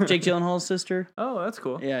Jake Gyllenhaal's sister. Oh, that's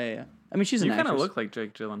cool. Yeah. I mean, she's an actress. You kind of look like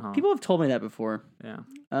Jake Gyllenhaal. People have told me that before. Yeah.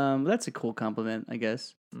 That's a cool compliment, I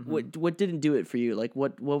guess. Mm-hmm. What didn't do it for you? Like,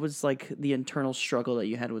 what was like the internal struggle that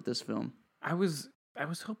you had with this film? I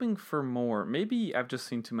was hoping for more. Maybe I've just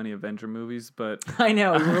seen too many Avenger movies, but I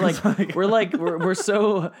know we're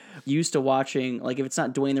so used to watching, like, if it's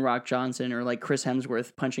not Dwayne The Rock Johnson or like Chris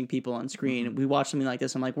Hemsworth punching people on screen, we watch something like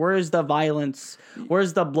this. I'm like, where is the violence?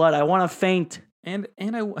 Where's the blood? I want to faint. And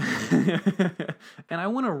I and I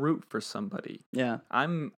want to root for somebody. Yeah.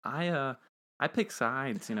 I pick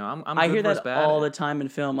sides, you know. I'm I good hear that bad. all the time in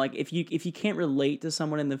film. Like if you can't relate to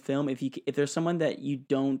someone in the film, if there's someone that you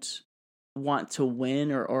don't want to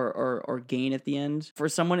win or gain at the end, for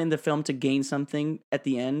someone in the film to gain something at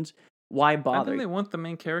the end, why bother? I think they want the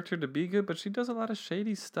main character to be good, but she does a lot of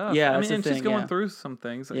shady stuff. Yeah, I mean, and thing, she's going through some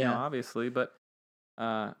things, yeah. You know, obviously, but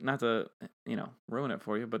not to, you know, ruin it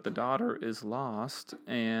for you, but the daughter is lost,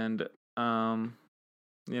 and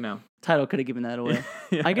you know, title could have given that away.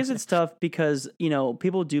 Yeah. I guess it's tough because, you know,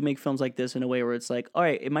 people do make films like this in a way where it's like, all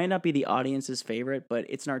right, it might not be the audience's favorite, but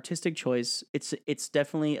it's an artistic choice. It's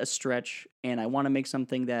definitely a stretch, and I want to make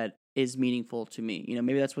something that is meaningful to me. You know,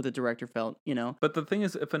 maybe that's what the director felt, you know. But the thing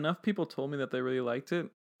is, if enough people told me that they really liked it,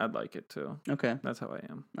 I'd like it too. Okay. That's how I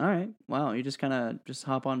am. All right. Wow. You just kind of just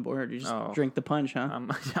hop on board. You just drink the punch, huh? I'm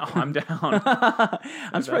down.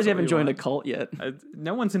 I'm surprised you haven't joined a cult yet.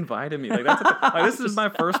 No one's invited me. Like this is my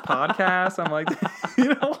first podcast. I'm like,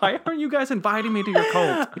 you know, why aren't you guys inviting me to your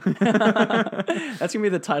cult? That's gonna be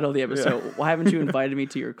the title of the episode. Yeah. Why haven't you invited me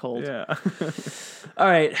to your cult? Yeah. All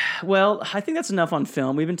right. Well, I think that's enough on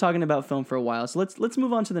film. We've been talking about film for a while, so let's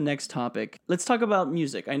move on to the next topic. Let's talk about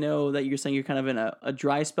music. I know that you're saying you're kind of in a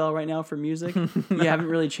dry spell right now for music. You haven't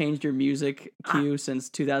really changed your music cue since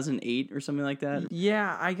 2008 or something like that.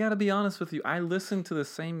 Yeah, I gotta be honest with you. I listen to the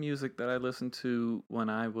same music that I listened to when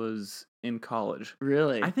I was in college.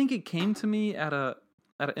 Really? I think it came to me at an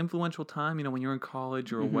influential time. You know, when you're in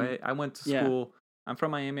college or away. I went to school. I'm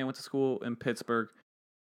from Miami. I went to school in Pittsburgh,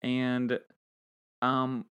 and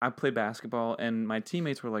I played basketball, and my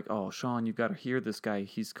teammates were like, "Oh, Sean, you got to hear this guy.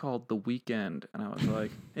 He's called The Weeknd." And I was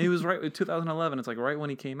like, and he was right in 2011. It's like right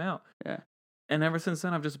when he came out. Yeah. And ever since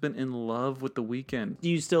then, I've just been in love with The Weeknd. Do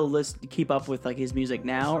you still keep up with like his music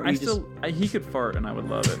now? Or he could fart and I would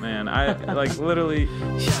love it, man. I like literally.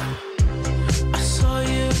 I saw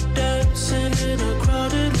you dancing in a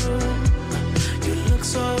crowded room. You look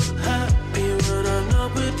so happy when I'm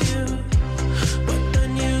not with you. But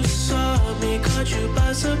then you saw me, caught you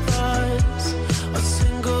by surprise. A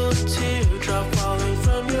single teardrop falling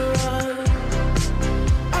from your eye.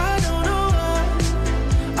 I don't know why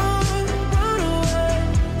I run away.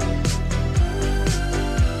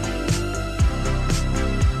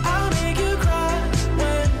 I'll make you cry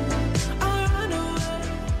when I run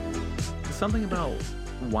away. Something about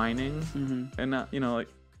whining, and not, you know, like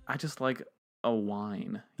I just like a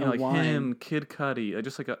whine. You know, like whine. him, Kid Cudi,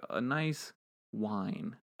 just like a nice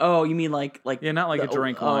whine. Oh, you mean like yeah, not like a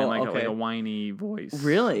drink wine, like okay. a whiny voice.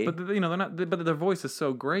 Really? But you know, they're not. But their voice is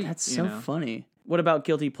so great. That's so funny. What about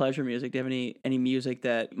guilty pleasure music? Do you have any music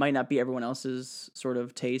that might not be everyone else's sort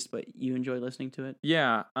of taste, but you enjoy listening to it?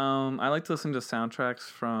 Yeah, I like to listen to soundtracks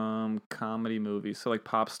from comedy movies. So like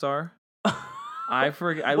Popstar. I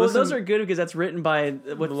those are good because that's written by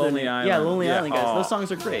Lonely Island. Yeah, Lonely Island guys. Those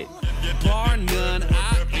songs are great. Bar none,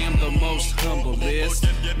 I am the most humblest.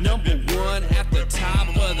 Number one at the top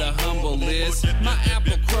of the humble list. My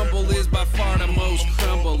apple crumble is by far the most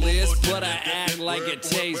crumblest, but I act like it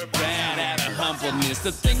tastes bad out of humbleness.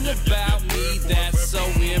 The thing about me that's so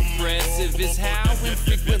impressive is how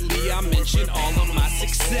infrequently I mention all of my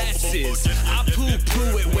successes. I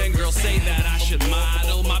poo-poo it when girls say that I should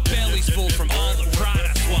model. My belly's full from all the pride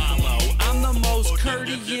I swallow. I'm the most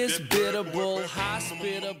courteous, biddable,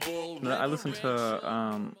 hospitable. I listen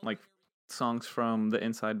to like songs from the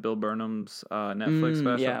Inside Bill Burnham's Netflix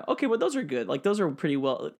special. Yeah, okay, well those are good. Like those are pretty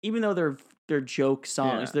well, even though they're joke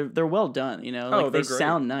songs. Yeah. They're well done. You know, like they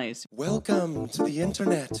sound nice. Welcome to the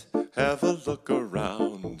internet. Have a look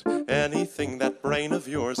around. Anything that brain of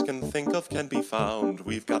yours can think of can be found.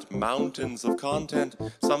 We've got mountains of content,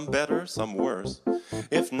 some better, some worse.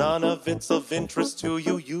 If none of it's of interest to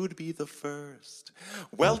you, you'd be the first.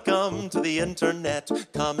 Welcome to the internet.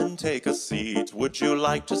 Come and take a seat. Would you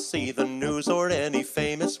like to see the news or any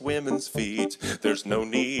famous women's feet? There's no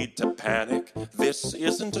need to panic. This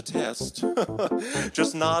isn't a test.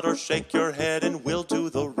 Just nod or shake your head and we'll do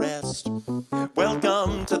the rest.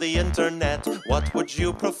 Welcome to the internet. What would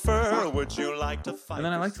you prefer? Would you like to fight? And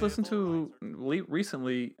then I like to listen to,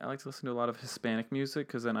 recently, I like to listen to a lot of Hispanic music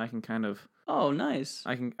because then I can kind of... Oh, nice.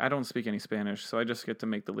 I don't speak any Spanish, so I just get to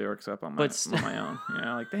make the lyrics up on my own. You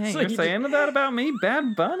know, like, dang, So you're you saying that about me?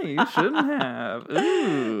 Bad Bunny, you shouldn't have.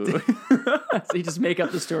 Ooh. So you just make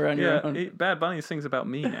up the story on your own. Bad Bunny sings about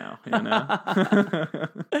me now, you know?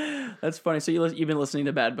 That's funny. So you've been listening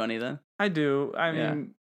to Bad Bunny then? I do. I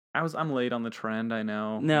mean... I'm late on the trend, I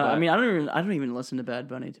know. No, I mean I don't even listen to Bad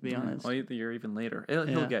Bunny, to be honest. Well, you're even later.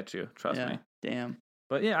 He'll get you, trust me. Damn.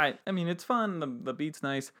 But yeah, I mean it's fun. The beat's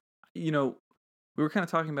nice. You know, we were kind of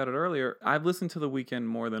talking about it earlier. I've listened to The Weeknd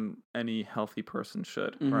more than any healthy person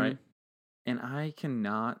should, right? And I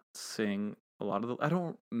cannot sing a lot of I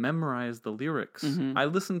don't memorize the lyrics. I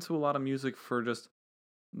listen to a lot of music for just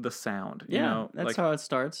the sound. You know? That's how it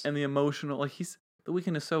starts. And the emotional, like The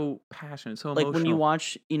Weeknd is so passionate, so like emotional. When you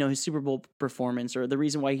watch, his Super Bowl performance, or the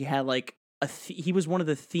reason why he had like he was one of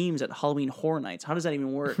the themes at Halloween Horror Nights. How does that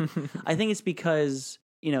even work? I think it's because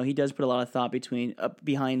he does put a lot of thought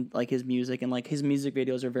behind like his music, and like his music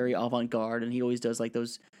videos are very avant-garde, and he always does like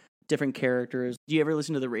those different characters. Do you ever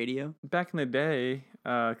listen to the radio? Back in the day,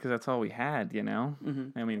 because that's all we had,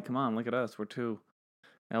 I mean, come on, look at us. We're two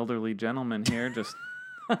elderly gentlemen here, just...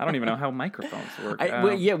 I don't even know how microphones work.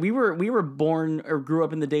 We were born or grew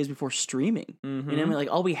up in the days before streaming. You know what I mean? Like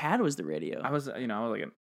all we had was the radio. I was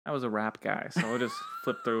a rap guy, so I would just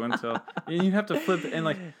flip through until you have to flip and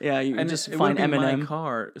like and just find Eminem. My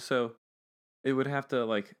car, so it would have to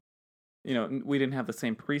like we didn't have the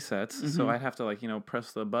same presets, so I'd have to like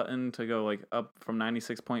press the button to go like up from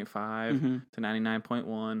 96.5 to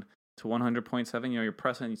 99.1. To 100.7, you're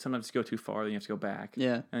pressing. Sometimes you go too far, then you have to go back.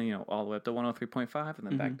 Yeah, and all the way up to 103.5, and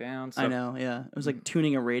then back down. So I know. Yeah, it was like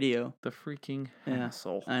tuning a radio. The freaking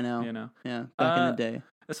hassle. I know. Yeah, back in the day.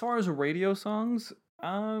 As far as radio songs,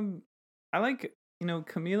 I like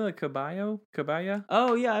Camila Cabello.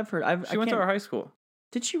 Oh yeah, I've heard. She went to our high school.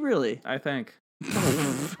 Did she really? I think.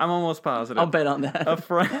 I'm almost positive. I'll bet on that.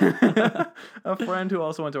 A friend who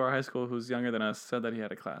also went to our high school, who's younger than us, said that he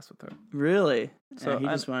had a class with her. Really? So he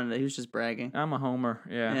was just bragging. I'm a homer.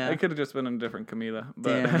 Yeah. It could have just been a different Camila. But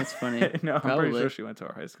damn, that's funny. No, I'm pretty sure she went to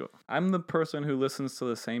our high school. I'm the person who listens to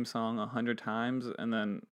the same song 100 times and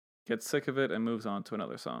then gets sick of it and moves on to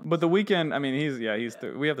another song. But The Weeknd, I mean,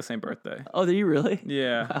 we have the same birthday. Oh, do you really?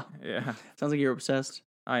 Yeah. Wow. Yeah. Sounds like you're obsessed.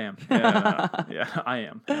 I am. Yeah, I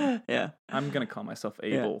am. Yeah. I'm gonna call myself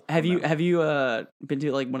Abel. Yeah. Have you been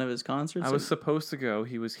to like one of his concerts? I was supposed to go.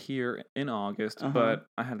 He was here in August, but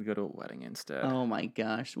I had to go to a wedding instead. Oh my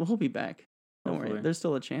gosh. Well, he'll be back. Don't worry. There's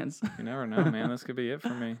still a chance. You never know, man. This could be it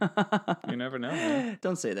for me. You never know, man.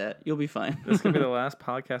 Don't say that. You'll be fine. This could be the last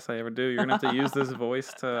podcast I ever do. You're gonna have to use this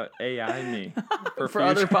voice to AI me for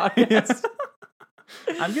other podcasts.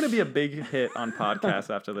 I'm going to be a big hit on podcasts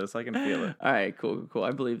after this. I can feel it. All right, cool.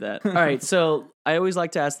 I believe that. All right, so I always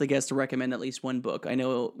like to ask the guests to recommend at least one book. I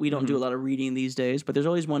know we don't do a lot of reading these days, but there's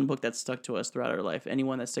always one book that's stuck to us throughout our life.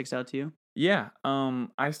 Anyone that sticks out to you? Yeah,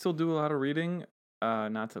 I still do a lot of reading,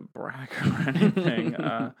 not to brag or anything.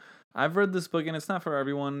 I've read this book, and it's not for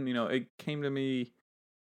everyone. It came to me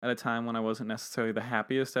at a time when I wasn't necessarily the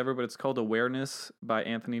happiest ever, but it's called Awareness by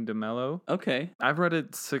Anthony DeMello. Okay. I've read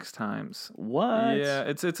it 6 times. What? Yeah,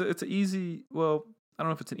 it's easy. Well, I don't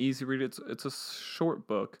know if it's an easy read. It's a short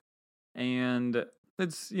book, and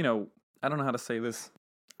it's I don't know how to say this.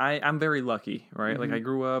 I'm very lucky, right? Like I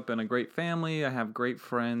grew up in a great family. I have great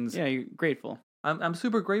friends. Yeah, you're grateful. I'm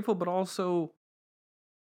super grateful, but also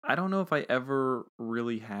I don't know if I ever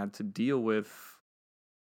really had to deal with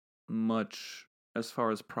much as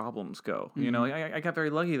far as problems go. I got very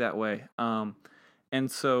lucky that way.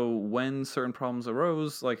 And so when certain problems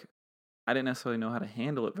arose, like I didn't necessarily know how to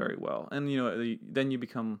handle it very well. And then I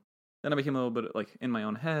became a little bit like in my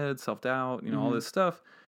own head, self-doubt, all this stuff.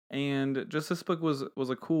 And just this book was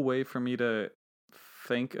a cool way for me to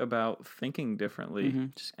think about thinking differently.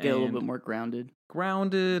 Just get a little bit more grounded.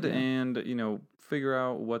 And figure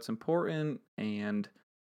out what's important and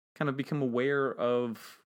kind of become aware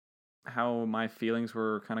of how my feelings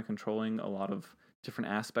were kind of controlling a lot of different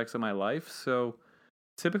aspects of my life. So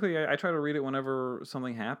typically I try to read it whenever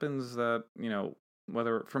something happens that,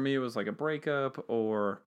 whether for me it was like a breakup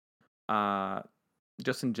or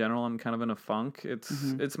just in general, I'm kind of in a funk.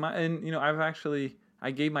 It's my, and you know, I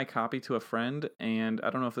gave my copy to a friend, and I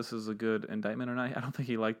don't know if this is a good indictment or not. I don't think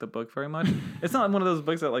he liked the book very much. It's not one of those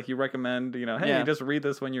books that like you recommend, you know, hey, just read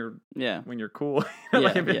this when you're cool.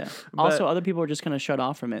 But also, other people are just kind of shut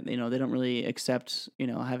off from it. You know, they don't really accept, you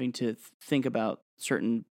know, having to think about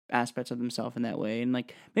certain aspects of themselves in that way. And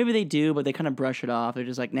like maybe they do, but they kind of brush it off. They're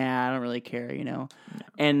just like, nah, I don't really care, you know.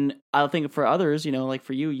 And I think for others, you know, like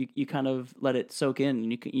for you kind of let it soak in,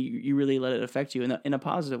 and you really let it affect you in a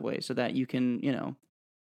positive way, so that you can, you know,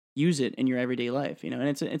 use it in your everyday life, you know.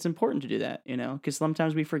 And it's important to do that, you know, because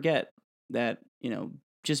sometimes we forget that, you know,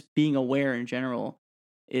 just being aware in general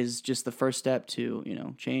is just the first step to, you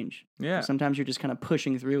know, change. Yeah. Sometimes you're just kind of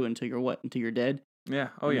pushing through until you're dead. Yeah.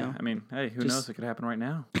 Oh, yeah. Know? I mean, hey, who knows? It could happen right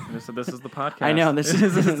now. This is the podcast. I know. This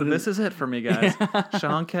is it for me, guys.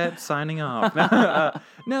 Sean Kett signing off.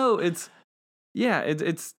 No, it's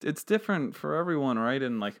different for everyone, right?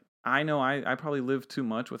 And like, I know I probably live too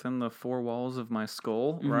much within the four walls of my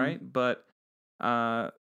skull, right? But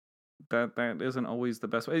that isn't always the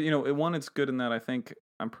best way. You know, one, it's good in that I think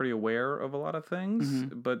I'm pretty aware of a lot of things,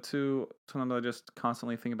 but two, sometimes I just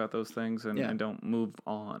constantly think about those things and don't move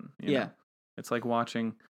on. You know? It's like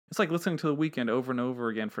listening to The Weeknd over and over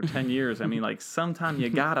again for 10 years. I mean, like, sometime you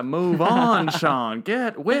gotta move on, Sean.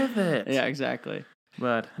 Get with it. Yeah, exactly.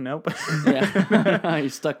 But nope. You're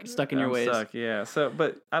stuck in your ways. Stuck, yeah. So,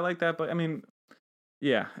 but I like that. But I mean,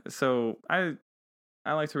 yeah. So I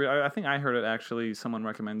like to read. I think I heard it actually. Someone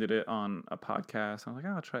recommended it on a podcast. I was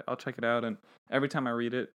like, I'll check it out. And every time I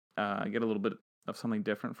read it, I get a little bit of something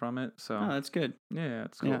different from it. So that's good. Yeah,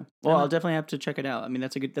 it's cool. Yeah. Well, I'll definitely have to check it out. I mean,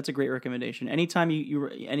 that's a great recommendation. Anytime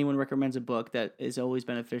anyone recommends a book that is always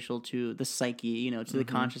beneficial to the psyche, you know, to the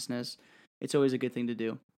consciousness, it's always a good thing to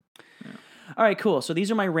do. Yeah. All right, cool. So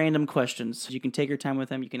these are my random questions. You can take your time with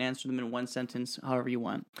them. You can answer them in one sentence, however you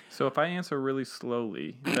want. So if I answer really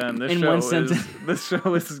slowly, then this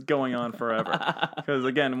show is going on forever. Because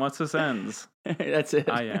again, once this ends, that's it.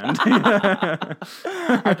 I end.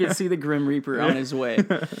 I can see the Grim Reaper on his way.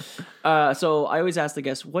 So I always ask the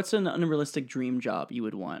guests, what's an unrealistic dream job you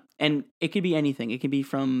would want? And it could be anything. It could be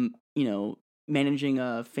from, you know, managing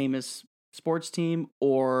a famous sports team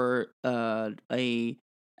or a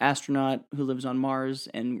astronaut who lives on Mars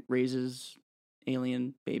and raises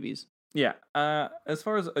alien babies. Yeah. As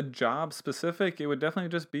far as a job specific, it would definitely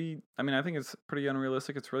just be, I mean, I think it's pretty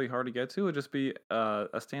unrealistic. It's really hard to get to. It would just be a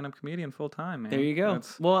stand-up comedian full time, man. There you go.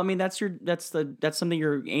 Well, I mean, that's something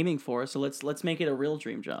you're aiming for. So let's make it a real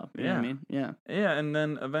dream job. You know what I mean? Yeah. Yeah. And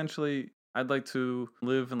then eventually I'd like to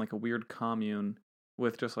live in like a weird commune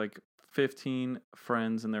with just like 15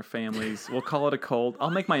 friends and their families. We'll call it a cult. I'll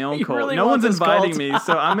make my own cult. Really no one's inviting me,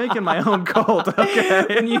 so I'm making my own cult. Okay.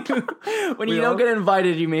 when you don't get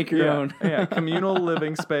invited, you make your own. Yeah, communal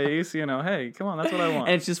living space. You know, hey, come on, that's what I want.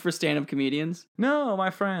 And it's just for stand-up comedians? No, my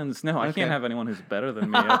friends. No, I can't have anyone who's better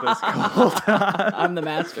than me at this cult. I'm the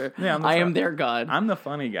master. Yeah, I am their god. I'm the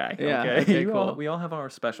funny guy. Yeah. Okay, cool. We all have our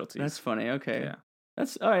specialties. That's funny. Okay. Yeah.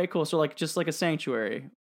 That's all right. Cool. So like just like a sanctuary.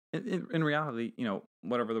 In reality, you know,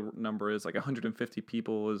 whatever the number is, like 150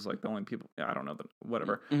 people is like the only people. I don't know,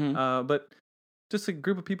 whatever. But just a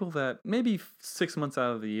group of people that maybe 6 months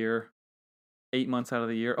out of the year, 8 months out of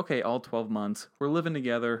the year, okay, all 12 months, we're living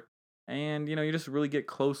together, and you know, you just really get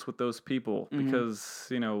close with those people because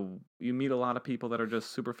you know you meet a lot of people that are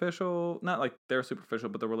just superficial. Not like they're superficial,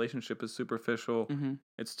 but the relationship is superficial.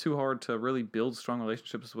 It's too hard to really build strong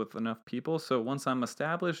relationships with enough people. So once I'm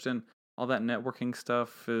established and all that networking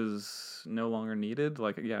stuff is no longer needed.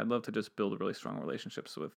 Like, yeah, I'd love to just build really strong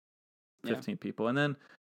relationships with 15 people. And then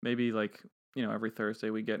maybe like, you know, every Thursday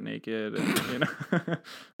we get naked and, you know,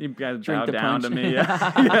 you guys bow down to me.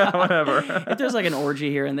 Yeah, whatever. If there's like an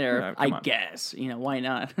orgy here and there, I guess, you know, why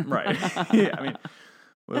not? Right. Yeah, I mean,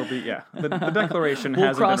 we'll be, the declaration we'll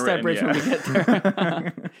hasn't cross been written that bridge yet. when we get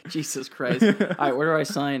there. Jesus Christ. All right, where do I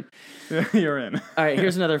sign? You're in. All right,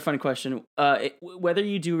 here's another fun question. Whether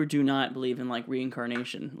you do or do not believe in like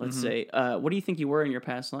reincarnation, let's say, what do you think you were in your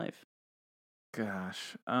past life?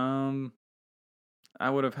 Gosh, I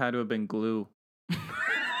would have had to have been glue.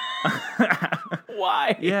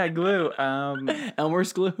 Why? Yeah, glue.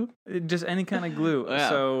 Elmer's glue? Just any kind of glue. Yeah.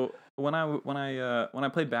 So when I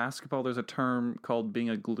played basketball, there's a term called being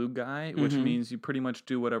a glue guy, which means you pretty much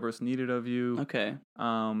do whatever's needed of you. Okay.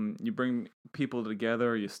 You bring people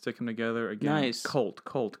together, you stick them together. Again, nice. Cult.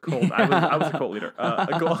 I was a cult leader.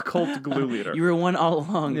 A cult glue leader. You were one all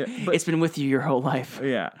along. Yeah, it's been with you your whole life.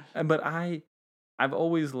 Yeah, but I've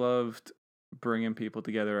always loved bringing people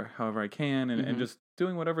together however I can and just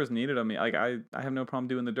doing whatever's needed of me. Like I have no problem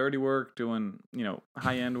doing the dirty work, doing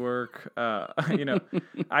high end work. I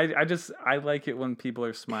like it when people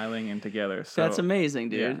are smiling and together. So that's amazing,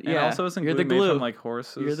 dude. Yeah. And also, isn't you're glue the glue made from like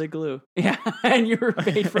horses? You're the glue. Yeah, and you're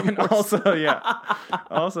made from and horses.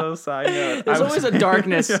 Also, side note, there's always a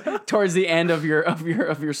darkness towards the end of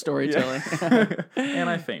your storytelling. Yeah. And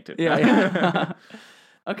I fainted. Yeah.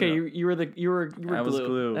 Okay, you were glue. I was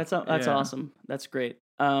glue. That's awesome. That's great.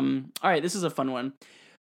 All right, this is a fun one.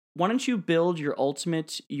 Why don't you build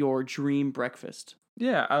your dream breakfast?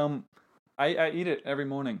 Yeah. I eat it every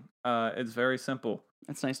morning. It's very simple.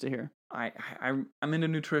 That's nice to hear. I'm into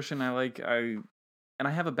nutrition. And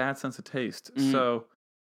I have a bad sense of taste. So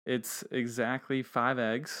it's exactly 5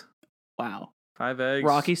 eggs. Wow. 5 eggs.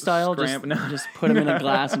 Rocky style? Just put them in a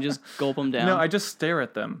glass and just gulp them down? No, I just stare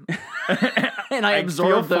at them. And I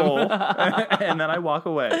absorb them. Full, and then I walk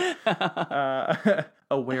away.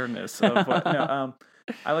 Awareness of what... No,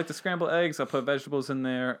 I like to scramble eggs. I'll put vegetables in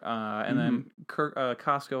there. And then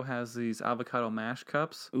Costco has these avocado mash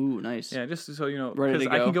cups. Ooh, nice. Yeah, just so you know. Ready to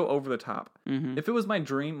go. I can go over the top. Mm-hmm. If it was my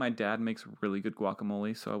dream, my dad makes really good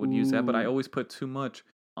guacamole, so I would use that. But I always put too much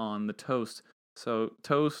on the toast. So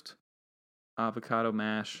toast... avocado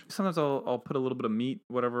mash. Sometimes I'll put a little bit of meat,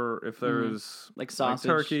 whatever. If there's like sausage,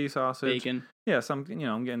 turkey, sausage, bacon. Yeah, I'm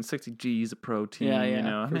getting 60 G's of protein.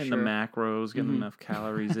 Yeah, I'm hitting the macros, getting enough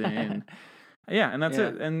calories in. Yeah, and that's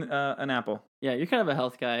it. And an apple. Yeah, you're kind of a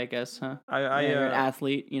health guy, I guess, huh? You're an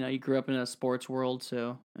athlete. You grew up in a sports world,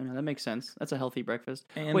 so that makes sense. That's a healthy breakfast.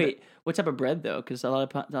 And wait, what type of bread though? Because a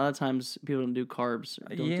lot of times people don't do carbs.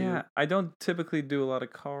 I don't typically do a lot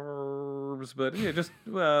of carbs, but just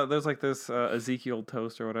there's like this Ezekiel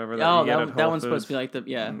toast or whatever. That one's supposed to be like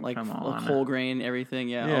like whole grain,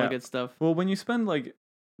 everything. All the good stuff. Well, when you spend like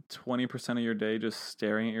 20% of your day just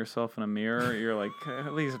staring at yourself in a mirror, you're like,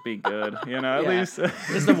 at least be good, at least.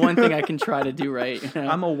 It's the one thing I can try to do right.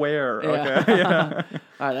 I'm aware. Yeah. Okay. Yeah.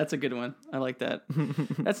 All right, that's a good one. I like that.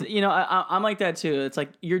 That's I'm like that too. It's like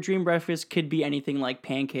your dream breakfast could be anything like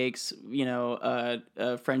pancakes,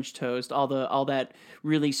 French toast, all that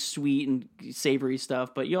really sweet and savory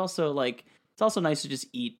stuff. But you also it's also nice to just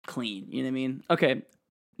eat clean. You know what I mean? Okay,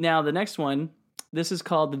 now the next one. This is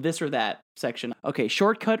called the this or that section. Okay,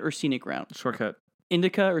 shortcut or scenic route? Shortcut.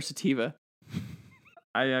 Indica or sativa?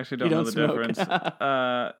 I actually don't know the difference.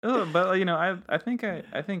 But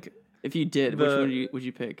I think if you did, which one would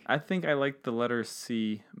you pick? I think I like the letter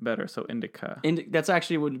C better, so indica. That's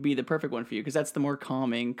actually would be the perfect one for you because that's the more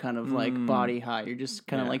calming kind of like body high. You're just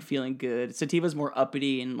kind of like feeling good. Sativa's more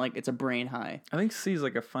uppity and like it's a brain high. I think C is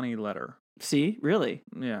like a funny letter. C? Really?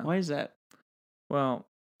 Yeah. Why is that? Well,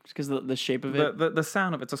 just because the shape of it? The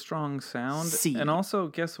sound of it's a strong sound. C. And also,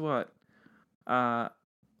 guess what? I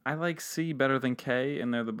like C better than K,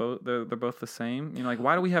 and they're both the same.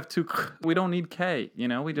 Why do we have two? We don't need K.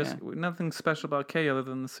 We just nothing special about K other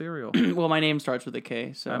than the cereal. Well, my name starts with a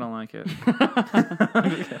K, so I don't like it.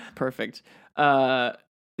 Perfect.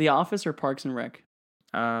 The Office or Parks and Rec?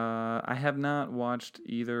 I have not watched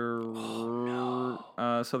either. Oh,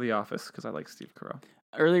 no. So The Office because I like Steve Carell.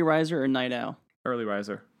 Early riser or night owl? Early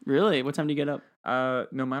riser. Really? What time do you get up?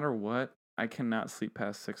 No matter what, I cannot sleep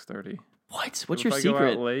past 6:30. What? What's your secret?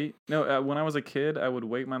 secret? Go out late. No, when I was a kid, I would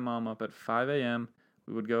wake my mom up at 5 a.m.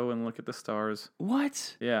 We would go and look at the stars.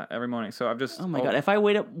 What? Yeah, every morning. So I've just... Oh my God. If I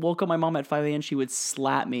woke up my mom at 5 a.m., she would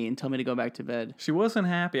slap me and tell me to go back to bed. She wasn't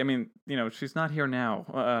happy. I mean, she's not here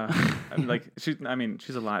now. She's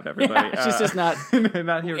alive, everybody. Yeah, she's just not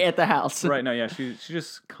here at the house. Right, no, yeah. She's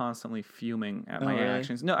just constantly fuming at my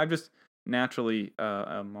actions. No, I'm just naturally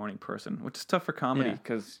a morning person, which is tough for comedy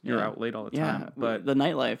because you're out late all the time. But the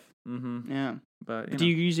nightlife. Mm-hmm. Yeah. But do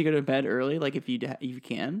you usually go to bed early? Like if you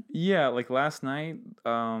can? Yeah. Like last night,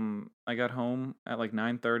 I got home at like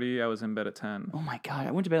 9:30. I was in bed at 10. Oh my God!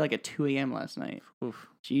 I went to bed like at 2 a.m. last night. Oof.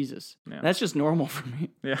 Jesus. Yeah. That's just normal for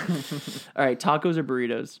me. Yeah. All right. Tacos or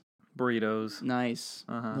burritos? Burritos. Nice.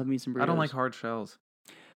 Love me some burritos. I don't like hard shells.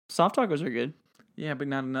 Soft tacos are good. Yeah, but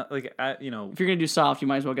not enough. If you're gonna do soft, you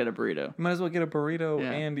might as well get a burrito. You might as well get a burrito,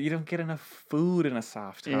 and you don't get enough food in a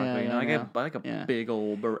soft taco. I like a big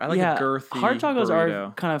old burrito. I like a girthy hard tacos burrito.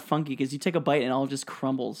 Are kind of funky because you take a bite and it all just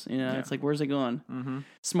crumbles. It's like, where's it going? Mm-hmm.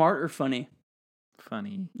 Smart or funny?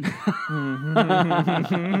 Funny.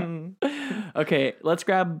 Okay, let's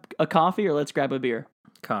grab a coffee or let's grab a beer.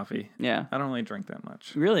 Coffee. Yeah. I don't really drink that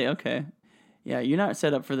much. Really? Okay. Yeah, you're not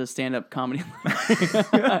set up for the stand-up comedy.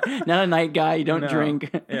 Not a night guy. You don't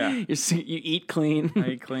drink. Yeah. You eat clean. I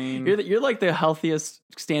eat clean. You're like the healthiest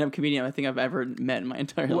stand-up comedian I think I've ever met in my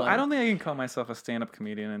entire life. I don't think I can call myself a stand-up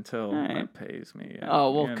comedian until it pays me.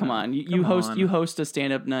 Oh well, come on. You host a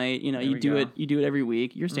stand-up night. You know, you do it every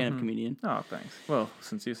week. You're a stand-up comedian. Oh, thanks. Well,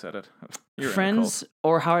 since you said it, you're Friends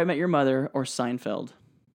or How I Met Your Mother or Seinfeld.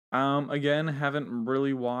 Again, haven't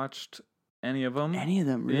really watched any of them. Any of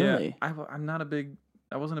them, really? Yeah,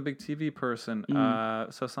 I wasn't a big TV person.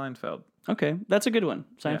 So Seinfeld. Okay, that's a good one.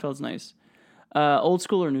 Seinfeld's nice. Old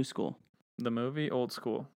school or new school? The movie, old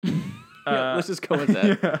school. Let's just go with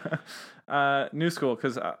that. Yeah. New school,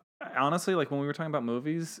 because honestly, like when we were talking about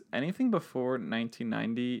movies, anything before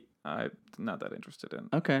 1990, I'm not that interested in.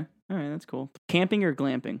 Okay, all right, that's cool. Camping or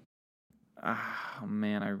glamping? Oh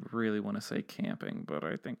man, I really want to say camping, but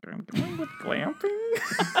I think I'm going with glamping.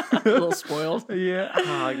 A little spoiled.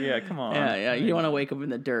 Yeah. Yeah, come on. Yeah. You don't want to wake up in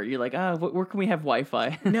the dirt. You're like, where can we have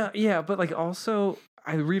Wi-Fi? No, yeah, but like also,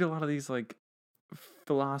 I read a lot of these like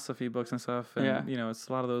philosophy books and stuff, and you know, it's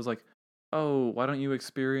a lot of those like, oh, why don't you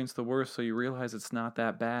experience the worst so you realize it's not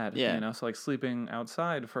that bad? Yeah. You know, so like sleeping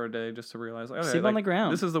outside for a day just to realize, okay, sleep on the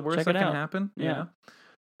ground. This is the worst that can happen. Yeah. You know?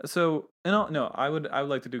 So, no, I would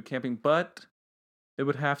like to do camping, but it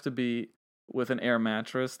would have to be with an air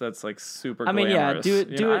mattress that's like super glamorous. Yeah, do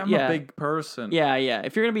it. I'm a big person. Yeah.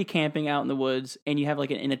 If you're gonna be camping out in the woods and you have like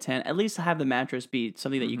in a tent, at least have the mattress be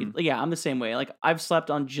something that you can. Yeah, I'm the same way. Like I've slept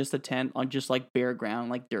on just a tent on just like bare ground,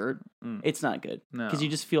 like dirt. It's not good because you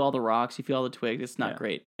just feel all the rocks, you feel all the twigs. It's not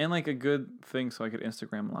great. And like a good thing, so I could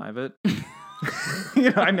Instagram live it.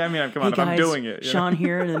 You know, I mean, come on, hey guys, I'm doing it. Sean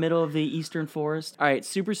here in the middle of the eastern forest. All right,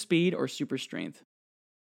 super speed or super strength?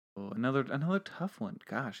 Oh, another tough one.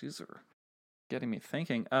 Gosh, these are getting me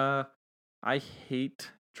thinking. I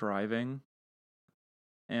hate driving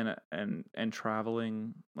and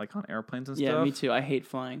traveling like on airplanes and stuff. Yeah, me too. I hate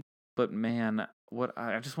flying. But man,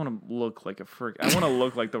 I just want to look like a freak. I want to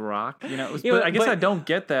look like The Rock, you know. But I guess I don't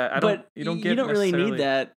get that. You don't really need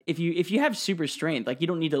that if you have super strength. Like you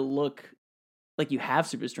don't need to look like you have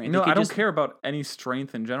super strength. No, I don't care about any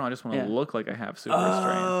strength in general. I just want to look like I have super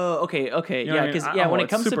strength. Oh, okay. You know Because when it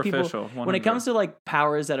comes to people, 100. when it comes to like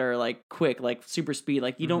powers that are like quick, like super speed,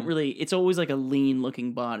 like you don't really. It's always like a lean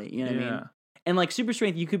looking body. You know what I mean? And like super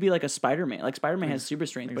strength, you could be like a Spider-Man. Like Spider-Man has super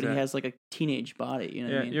strength, but he has like a teenage body. You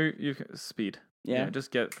know what I mean? You speed. Yeah,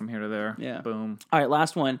 just get from here to there. Yeah, boom. All right,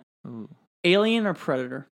 last one. Ooh. Alien or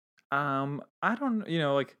Predator? I don't. You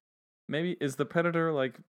know, like maybe is the Predator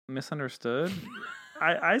like misunderstood?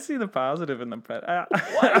 I see the positive in the Predator.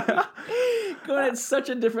 Go ahead, it's such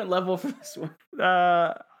a different level for this one.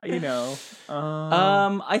 You know.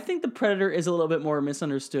 I think the Predator is a little bit more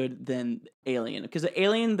misunderstood than Alien, because the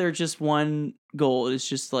Alien, they're just one goal. It's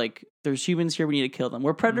just like there's humans here, we need to kill them.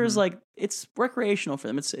 Where Predator's like it's recreational for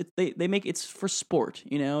them. They make it's for sport.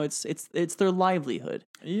 You know, it's their livelihood.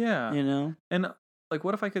 Yeah. You know, and like,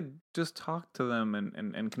 what if I could just talk to them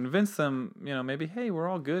and convince them, you know, maybe, hey, we're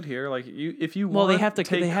all good here. Like, if you want, they have to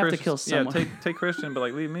kill someone. Yeah, take Christian, but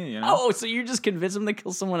like leave me. You know? Oh, so you just convince them to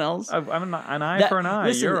kill someone else? I'm not an eye for an eye.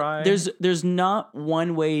 Listen, your eye. There's not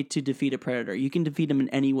one way to defeat a Predator. You can defeat him in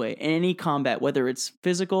any way, in any combat, whether it's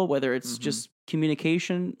physical, whether it's just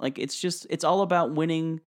communication. Like it's all about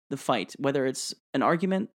winning the fight, whether it's an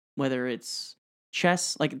argument, whether it's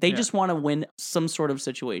chess. Like they just want to win some sort of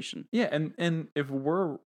situation. Yeah, and if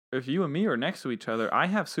you and me are next to each other, I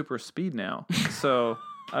have super speed now. So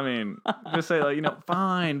I mean, just say like, you know,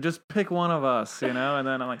 fine, just pick one of us, you know, and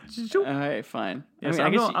then I'm like, all right, fine. Yeah,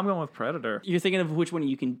 I'm going with Predator. You're thinking of which one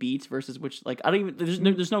you can beat versus which, like, I don't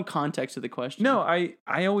even. There's no context to the question. No, I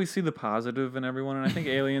always see the positive in everyone, and I think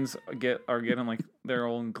aliens are getting like their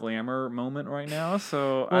own glamour moment right now.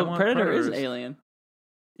 So I want Predator is Predators. an alien.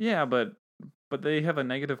 Yeah, but they have a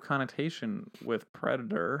negative connotation with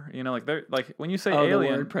predator. You know, like they're like when you say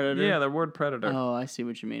alien, the word predator. Yeah, the word predator. Oh, I see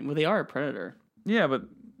what you mean. Well, they are a predator. Yeah,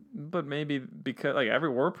 but maybe because like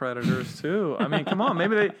we're predators too. I mean, come on,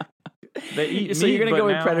 maybe they eat. So meat, you're gonna go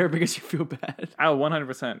now... with predator because you feel bad. Oh,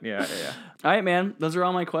 100%. Yeah. All right, man. Those are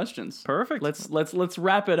all my questions. Perfect. Let's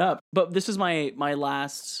wrap it up. But this is my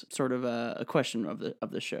last sort of a question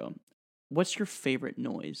of the show. What's your favorite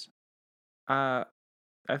noise?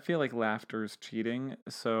 I feel like laughter is cheating,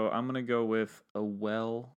 so I'm gonna go with a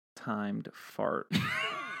well-timed fart.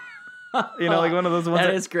 You know, like one of those ones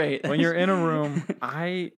that is great. When you're in a room,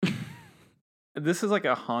 this is like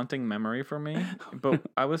a haunting memory for me. But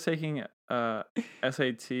I was taking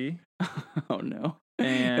SAT. Oh no.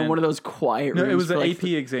 And in one of those quiet rooms. No, it was an for AP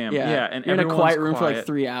exam. Yeah, and you're in a quiet room for like quiet.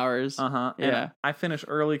 3 hours. Yeah. And I finished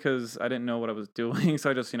early because I didn't know what I was doing. So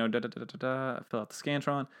I just, I fill out the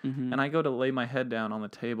Scantron, Mhm. and I go to lay my head down on the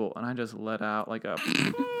table, and I just let out like a.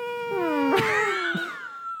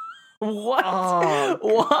 What? Oh.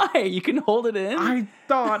 Why? You can hold it in? I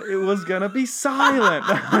thought it was gonna be silent.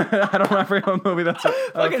 I don't remember what movie that's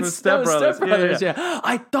Fucking from Step Brothers. Step Brothers, yeah.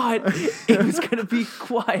 I thought it was gonna be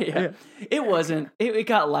quiet. It wasn't. It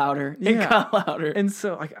got louder. It got louder. And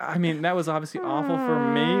so, like, I mean, that was obviously awful for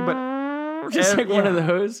me, but Just like one of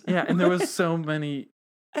those. Yeah, and there was so many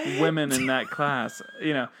women in that class,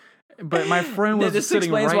 But my friend was this sitting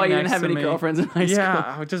explains right why you next didn't have to any me. girlfriends in high school.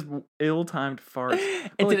 Yeah, I was just ill-timed farts.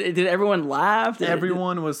 And did everyone laugh?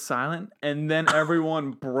 Everyone was silent, and then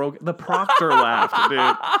everyone broke. The proctor laughed,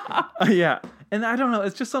 dude. Yeah, and I don't know.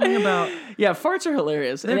 It's just something about. Yeah, farts are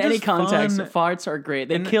hilarious. They're In any just context, fun. farts are great.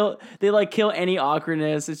 They kill any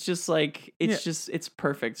awkwardness. It's just like it's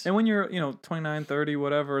perfect. And when you're 29, 30,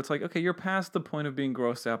 whatever, it's like, okay, you're past the point of being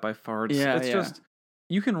grossed out by farts. Yeah, It's just.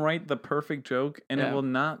 You can write the perfect joke, and it will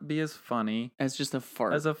not be as funny as just a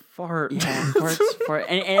fart. As a fart. Yeah, fart.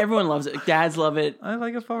 And everyone loves it. Dads love it. I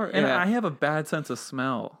like a fart. And I have a bad sense of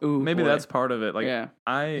smell. Ooh, maybe boy. that's part of it. Like,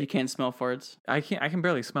 you can't smell farts. I can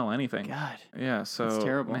barely smell anything. God. Yeah, so That's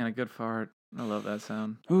terrible. Man, a good fart. I love that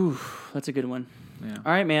sound. Ooh, that's a good one. Yeah.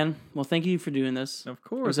 All right, man. Well, thank you for doing this. Of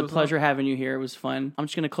course. It was a pleasure having you here. It was fun. I'm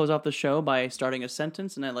just going to close off the show by starting a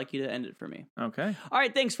sentence, and I'd like you to end it for me. Okay. All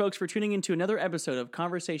right, thanks, folks, for tuning into another episode of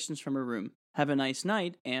Conversations from a Room. Have a nice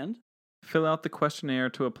night, and... Fill out the questionnaire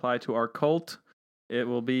to apply to our cult. It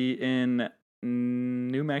will be in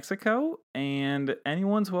New Mexico, and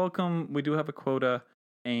anyone's welcome. We do have a quota,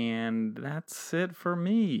 and that's it for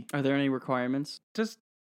me. Are there any requirements? Just...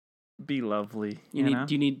 be lovely. Do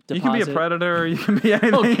you need deposit? You can be a predator, or you can be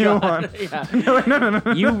anything you want. Yeah.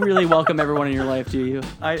 No. You really welcome everyone in your life, do you?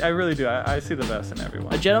 I really do. I see the best in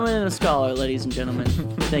everyone. A gentleman and a scholar, ladies and gentlemen.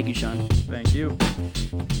 Thank you, Sean. Thank you.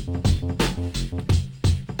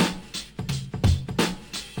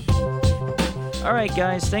 All right,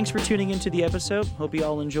 guys, thanks for tuning into the episode. Hope you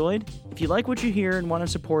all enjoyed. If you like what you hear and want to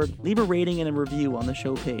support, leave a rating and a review on the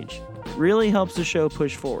show page. It really helps the show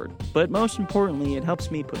push forward, but most importantly, it helps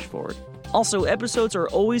me push forward. Also, episodes are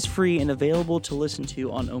always free and available to listen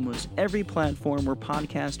to on almost every platform where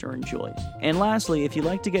podcasts are enjoyed. And lastly, if you'd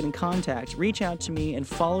like to get in contact, reach out to me and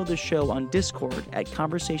follow the show on Discord at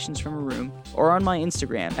Conversations from a Room or on my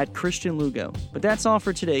Instagram at Christian Lugo. But that's all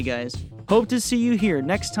for today, guys. Hope to see you here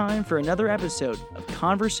next time for another episode of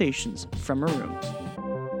Conversations from a Room.